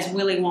as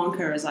Willy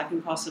Wonka as I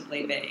can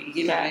possibly be,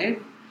 you know?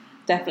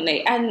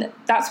 Definitely. And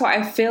that's why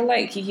I feel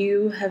like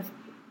you have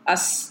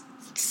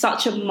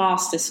such a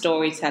master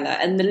storyteller,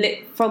 and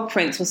the Frog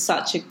Prince was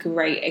such a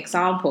great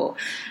example.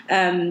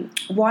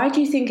 Why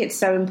do you think it's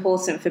so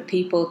important for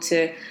people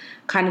to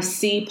kind of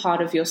see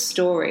part of your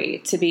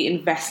story, to be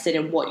invested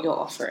in what you're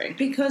offering?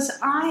 Because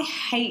I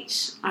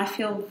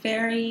feel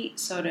very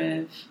sort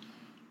of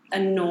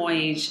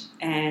annoyed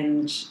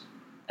and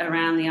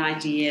around the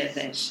idea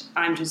that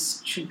I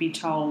just should be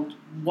told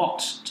what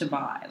to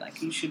buy.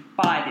 Like, you should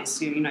buy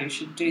this, you know, you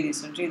should do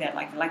this or do that.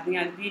 Like you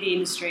know, the beauty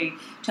industry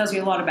tells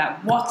you a lot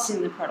about what's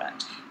in the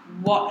product,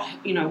 what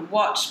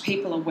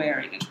people are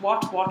wearing it,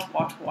 what,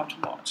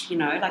 you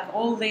know, like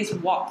all these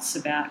what's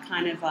about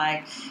kind of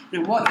like,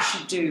 you know, what you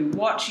should do,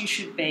 what you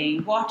should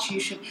be,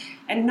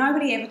 and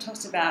nobody ever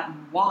talks about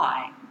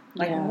why.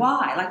 Like,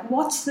 why? Like,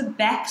 what's the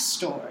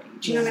backstory?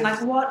 Do you know what I mean?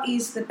 Like, what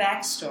is the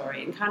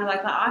backstory? And kind of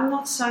like I'm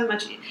not so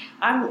much...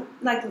 I'm,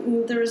 like,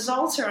 the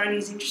results are only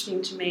as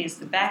interesting to me as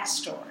the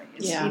backstory.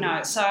 You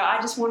know, so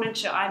I'm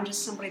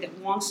just somebody that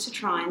wants to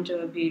try and do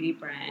a beauty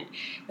brand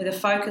where the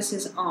focus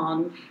is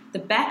on the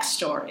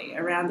backstory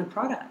around the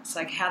products,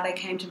 like how they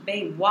came to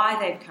be, why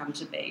they've come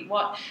to be,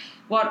 why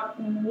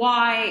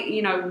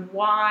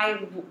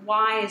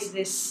is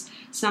this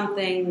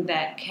something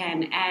that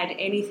can add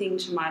anything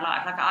to my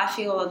life? Like, I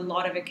feel a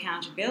lot of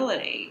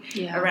accountability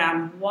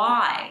around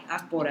why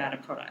I've brought out a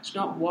product,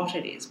 not what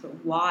it is,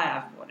 but why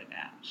I've brought it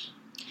out.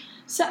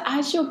 So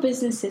as your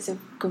businesses have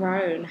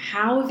grown,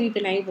 how have you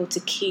been able to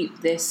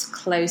keep this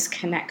close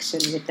connection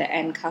with the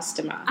end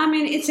customer? I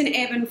mean, it's an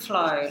ebb and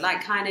flow.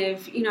 Like, kind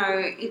of, you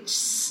know,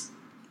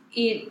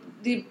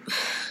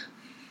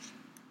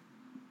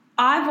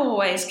 I've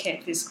always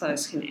kept this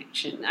close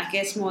connection. I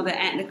guess more the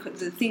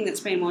thing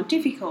that's been more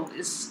difficult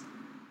is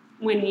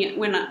when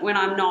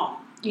I'm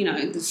not, you know,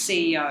 the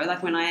CEO,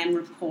 like when I am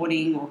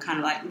reporting, or kind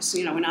of like,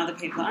 you know, when other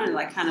people are,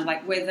 like kind of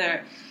like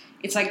whether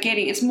it's like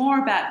it's more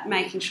about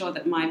making sure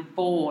that my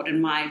board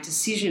and my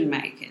decision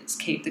makers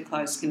keep the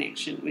close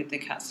connection with the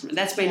customer.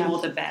 That's been more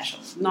the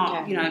battle,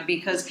 not, you know,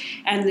 because,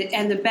 and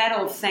the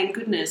battle, thank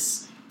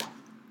goodness,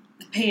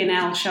 the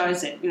P&L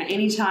shows it. You know,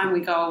 anytime we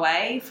go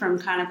away from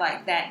kind of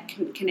like that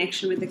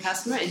connection with the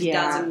customer, it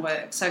doesn't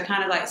work. So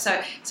kind of like,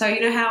 so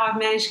you know how I've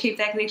managed to keep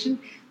that connection?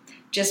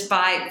 Just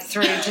by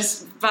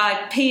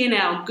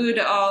P&L, good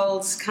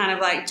old kind of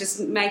like just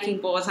making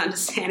boards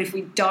understand if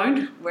we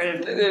don't, we're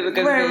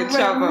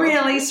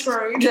really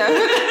screwed.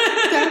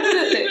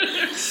 Definitely.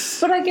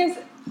 But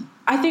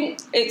I think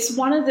it's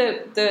one of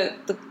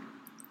the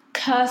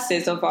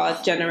curses of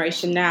our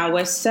generation now.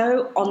 We're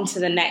so on to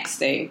the next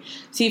thing.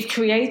 So you've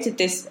created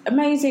this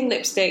amazing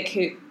lipstick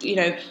who,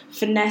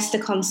 finessed the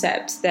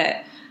concept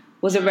that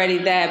was already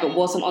there but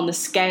wasn't on the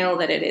scale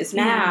that it is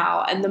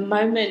now. And the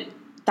moment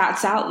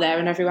that's out there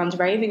and everyone's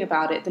raving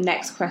about it, the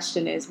next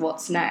question is,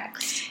 what's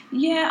next?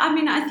 Yeah, I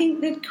mean, I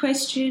think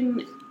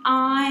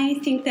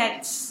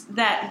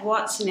that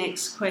what's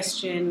next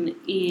question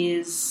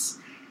is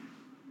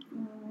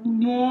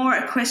more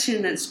a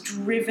question that's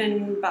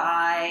driven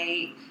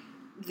by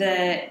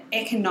the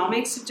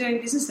economics of doing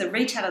business. The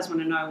retailers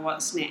want to know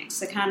what's next.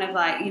 They're kind of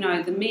like,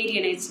 the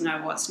media needs to know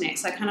what's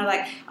next. I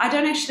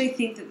don't actually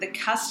think that the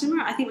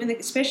customer, I think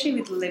especially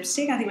with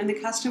lipstick, I think when the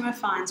customer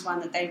finds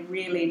one that they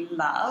really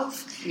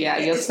love,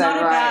 it's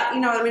not right.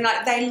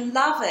 about, they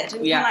love it.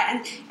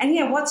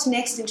 And what's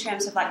next in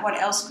terms of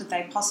what else could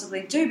they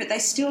possibly do? But they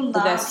still love.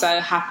 But they're so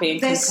happy and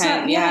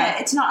content.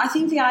 It's not, I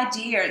think the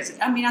idea is,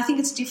 I think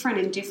it's different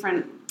in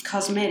different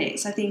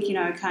cosmetics. I think,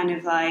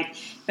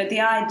 but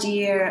the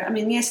idea,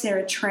 yes, there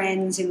are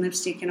trends in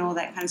lipstick and all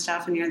that kind of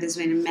stuff, and, there's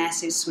been a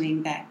massive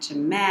swing back to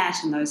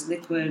matte and those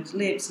liquid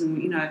lips and,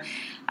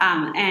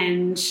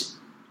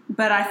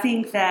 but I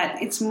think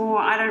that it's more,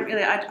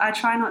 I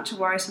try not to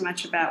worry so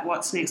much about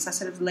what's next. I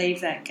sort of leave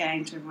that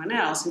game to everyone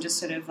else and just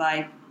sort of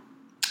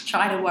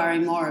try to worry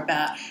more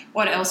about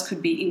what else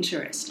could be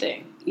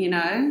interesting,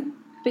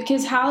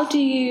 Because how do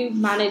you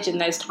manage in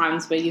those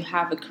times where you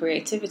have a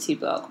creativity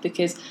block?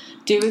 Because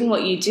doing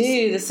what you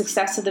do, the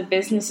success of the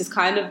business is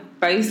kind of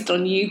based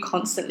on you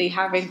constantly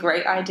having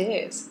great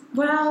ideas.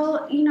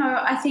 Well,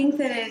 I think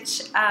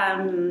that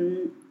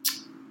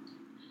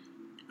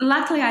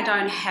luckily I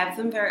don't have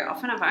them very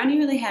often. I've only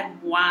really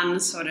had one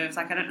sort of,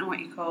 I don't know what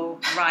you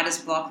call writer's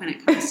block when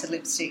it comes to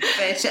lipstick,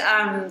 but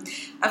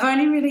I've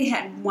only really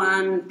had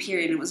one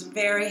period. It was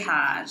very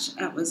hard.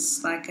 It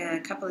was a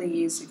couple of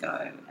years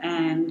ago,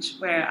 and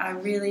where I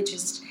really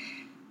just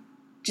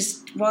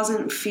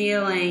wasn't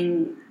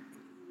feeling,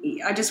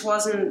 I just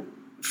wasn't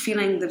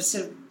feeling the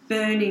sort of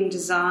burning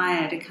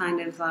desire to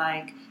kind of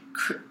I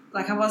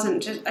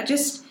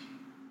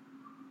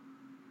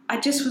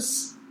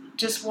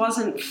just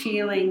wasn't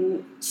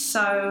feeling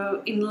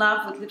so in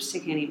love with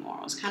lipstick anymore.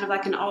 It was kind of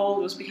it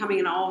was becoming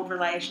an old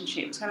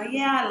relationship. It was kind of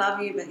I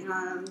love you, but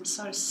I'm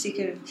so sick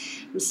of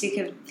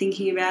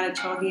thinking about it,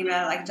 talking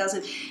about it, it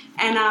doesn't.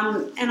 And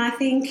I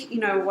think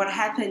what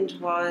happened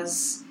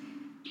was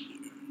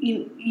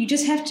you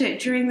just have to,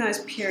 during those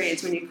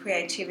periods when your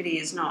creativity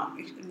is not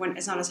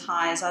as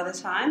high as other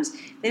times,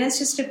 then it's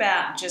just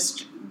about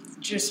just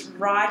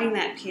riding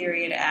that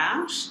period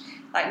out.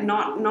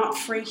 Not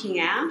freaking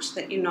out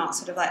that you're not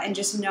sort of and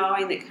just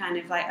knowing that kind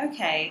of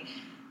okay,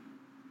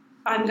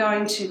 I'm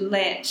going to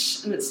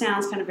let, and it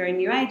sounds kind of very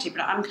new agey,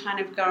 but I'm kind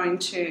of going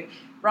to,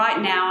 right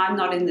now I'm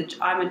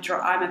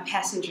a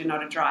passenger,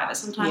 not a driver.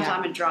 Sometimes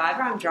I'm a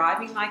driver, I'm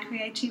driving my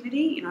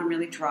creativity, I'm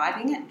really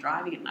driving it,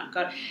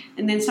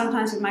 and then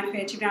sometimes with my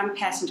creativity I'm a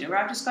passenger, where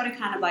I've just got to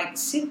kind of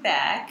sit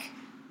back,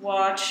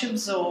 watch,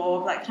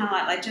 absorb,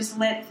 just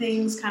let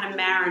things kind of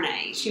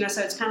marinate,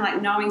 so it's kind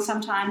of knowing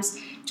sometimes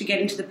to get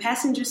into the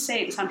passenger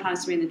seat and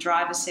sometimes to be in the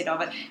driver's seat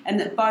of it, and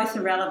that both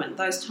are relevant.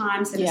 Those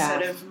times that are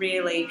sort of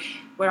really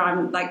where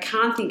I'm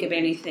can't think of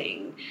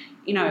anything,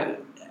 are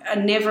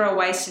never a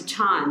waste of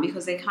time,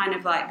 because they're kind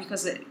of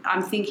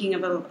I'm thinking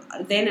of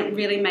then it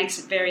really makes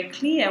it very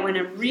clear when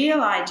a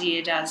real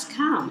idea does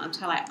come. I'm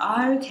kind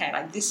of okay,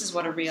 this is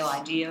what a real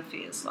idea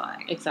feels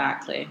like.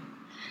 Exactly.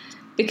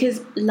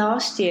 Because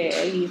last year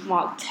you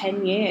marked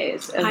 10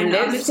 years as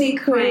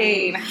Lipstick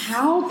Queen.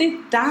 How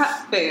did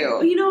that feel?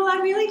 I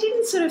really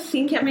didn't sort of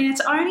think.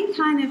 It's only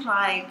kind of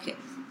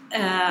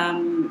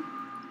and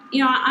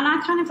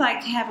I kind of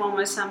have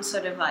almost some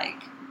sort of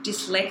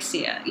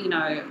dyslexia,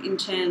 in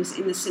terms,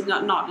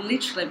 not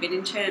literally, but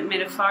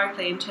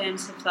metaphorically, in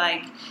terms of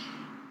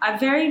I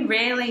very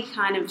rarely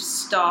kind of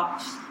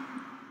stop.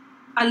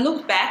 I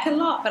look back a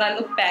lot, but I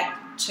look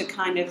back to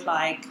kind of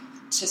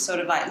to sort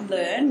of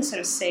learn, sort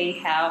of see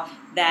how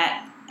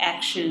that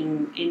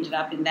action ended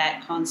up in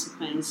that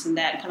consequence, and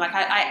that kind of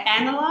I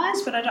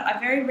analyse, but I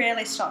very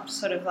rarely stop to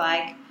sort of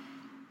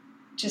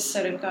just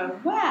sort of go,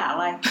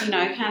 wow, kind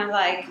of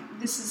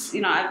this is,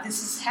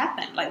 this has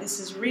happened, this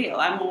is real.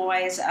 I'm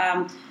always,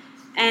 and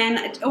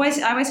I always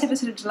have a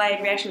sort of delayed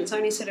reaction. It's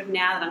only sort of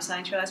now that I'm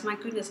starting to realise, my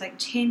goodness,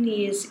 10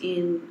 years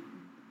in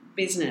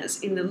business,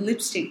 in the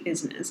lipstick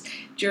business,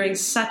 during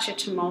such a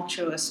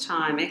tumultuous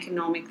time,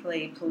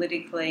 economically,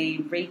 politically,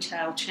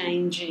 retail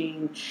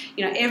changing,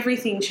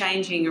 everything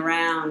changing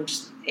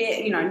around,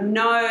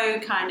 no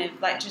kind of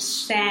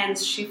just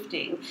sands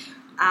shifting,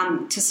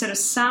 to sort of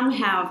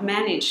somehow have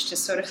managed to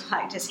sort of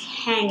just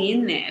hang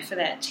in there for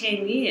that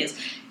 10 years.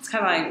 It's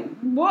kind of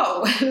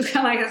whoa. It's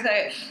kind of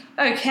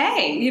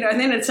okay, and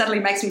then it suddenly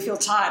makes me feel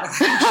tired.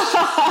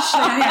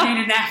 I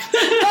need a nap.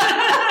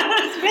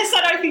 It's best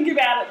I don't think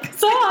about it.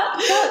 Because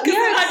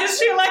I just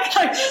feel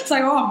it's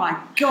oh my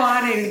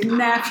God, I need a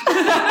nap.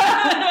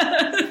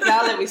 Yeah,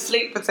 Now let me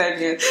sleep for 10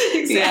 years.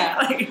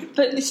 Exactly. Yeah.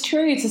 But it's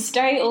true, to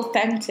stay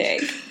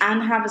authentic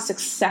and have a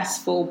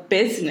successful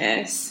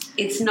business.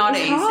 It's not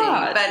easy,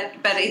 hard.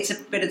 but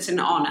it's an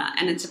honor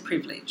and it's a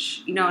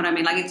privilege. You know what I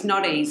mean? Like, it's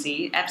not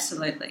easy,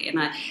 absolutely.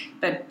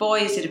 But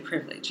boy, is it a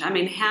privilege. I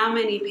mean, how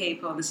many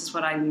people? And this is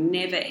what I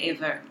never,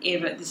 ever,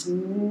 ever. This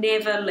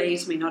never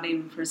leaves me, not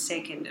even for a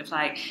second. Of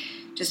like,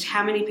 just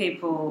how many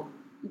people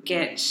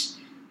get.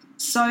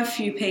 So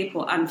few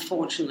people,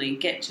 unfortunately,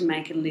 get to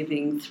make a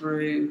living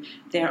through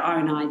their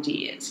own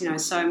ideas. You know,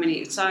 so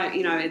many. So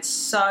you know, it's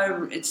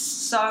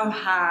so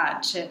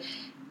hard to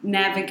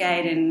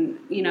navigate and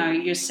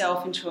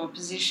yourself into a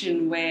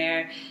position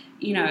where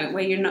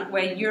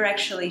where you're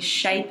actually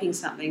shaping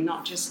something,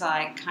 not just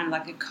like kind of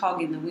like a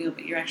cog in the wheel,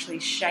 but you're actually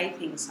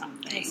shaping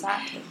something.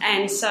 Exactly.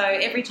 And so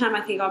every time I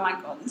think, oh my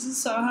God, this is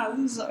so hard,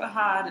 and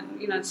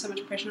so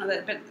much pressure on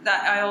that. But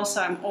I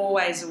also am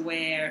always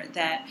aware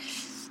that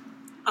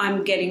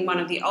I'm getting one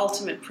of the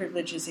ultimate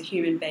privileges a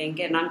human being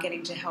get, and I'm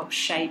getting to help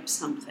shape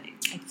something.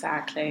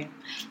 Exactly.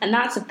 And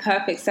that's a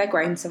perfect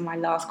segue into my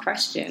last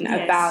question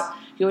about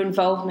your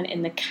involvement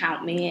in the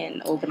Count Me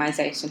In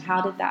organisation.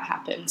 How did that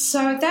happen?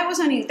 So that was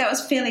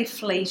fairly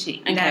fleeting.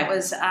 Okay. That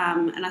was,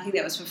 and I think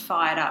that was for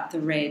Fired Up, the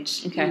Red.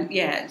 Okay.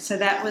 Yeah, so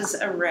that was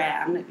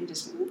around, let me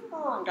just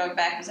go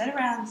back, was that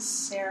around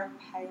Sarah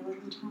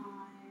Palin time?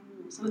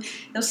 There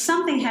was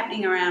something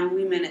happening around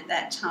women at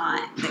that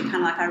time that kind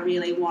of like I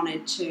really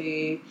wanted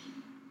to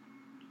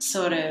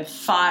sort of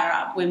fire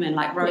up women,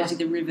 like Rosie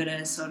the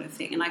Riveter sort of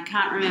thing. And I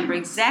can't remember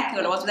exactly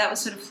what it was, but that was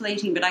sort of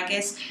fleeting. But I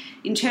guess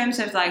in terms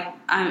of like,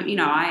 how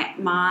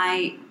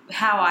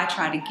I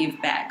try to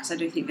give back, because I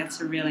do think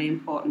that's a really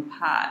important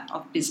part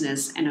of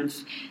business and of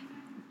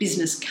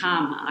business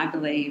karma, I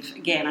believe.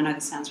 Again, I know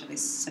this sounds really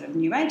sort of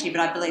new agey, but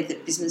I believe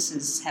that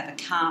businesses have a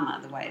karma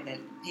the way that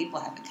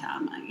people have a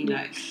karma,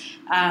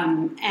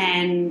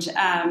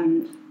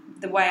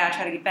 the way I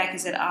try to give back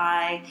is that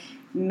I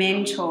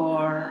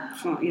mentor,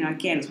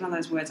 again, it's one of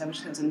those words, I wish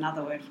there was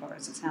another word for it,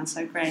 it sounds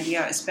so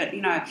grandiose, but,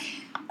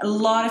 a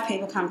lot of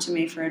people come to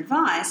me for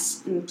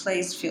advice, and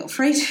please feel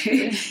free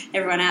to,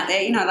 everyone out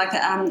there,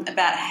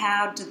 about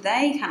how do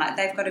they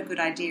they've got a good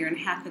idea and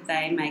how could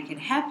they make it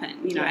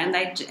happen,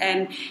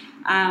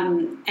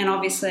 and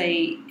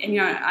obviously,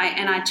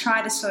 I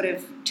try to sort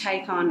of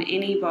take on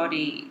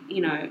anybody,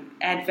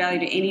 add value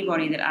to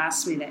anybody that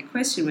asks me that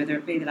question, whether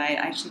it be that I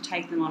actually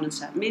take them on and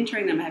start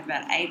mentoring them. I have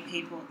about 8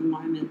 people at the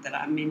moment that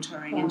I'm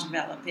mentoring and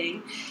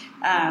developing,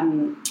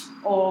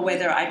 or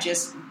whether I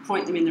just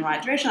point them in the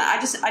right direction.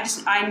 I'm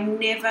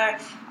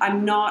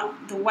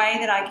not, the way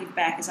that I give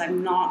back is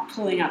I'm not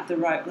pulling up the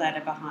rope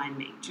ladder behind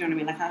me. Do you know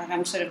what I mean? Like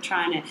I'm sort of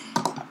trying to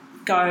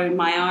go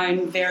my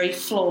own very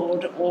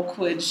flawed,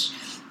 awkward,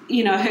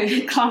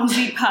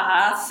 clumsy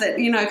path that,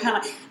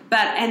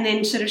 and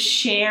then sort of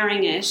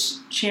sharing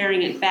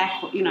it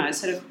back,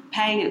 sort of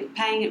paying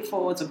it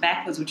forwards or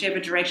backwards, whichever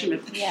direction,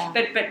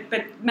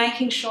 but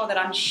making sure that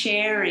I'm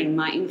sharing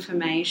my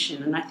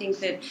information. And I think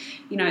that,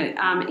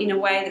 in a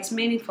way that's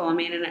meaningful. I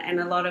mean, and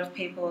a lot of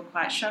people are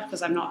quite shocked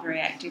because I'm not very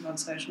active on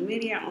social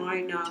media.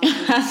 I know.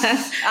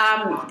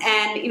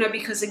 And,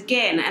 because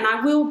again, and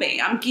I will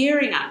be, I'm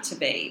gearing up to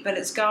be, but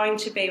it's going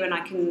to be when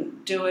I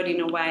can do it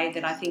in a way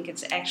that I think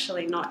it's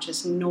actually not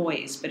just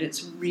noise, but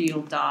it's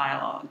real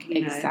dialogue.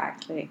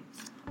 Exactly.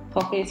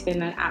 Poppy, it's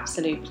been an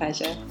absolute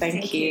pleasure.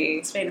 Thank you.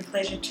 It's been a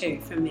pleasure too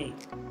for me.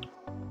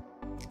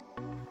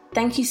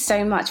 Thank you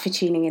so much for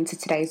tuning into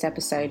today's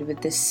episode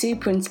with the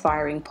super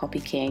inspiring Poppy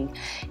King.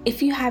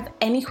 If you have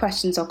any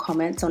questions or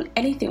comments on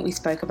anything we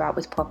spoke about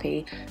with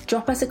Poppy,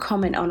 drop us a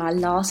comment on our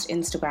last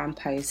Instagram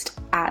post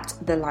at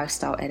The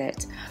Lifestyle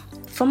Edit.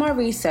 From our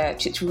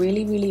research, it's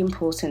really, really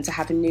important to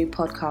have a new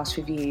podcast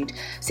reviewed.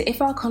 So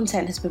if our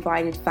content has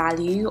provided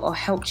value or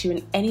helped you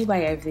in any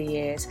way over the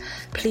years,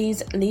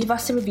 please leave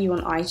us a review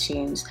on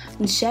iTunes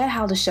and share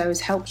how the show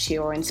has helped you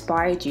or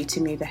inspired you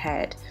to move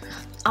ahead.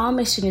 Our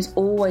mission is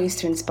always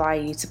to inspire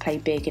you to play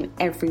big in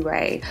every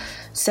way.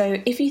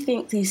 So if you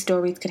think these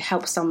stories could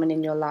help someone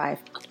in your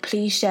life,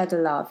 please share the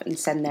love and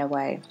send their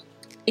way.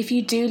 If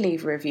you do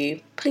leave a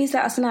review, please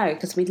let us know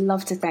because we'd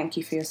love to thank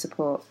you for your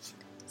support.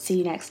 See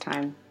you next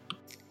time.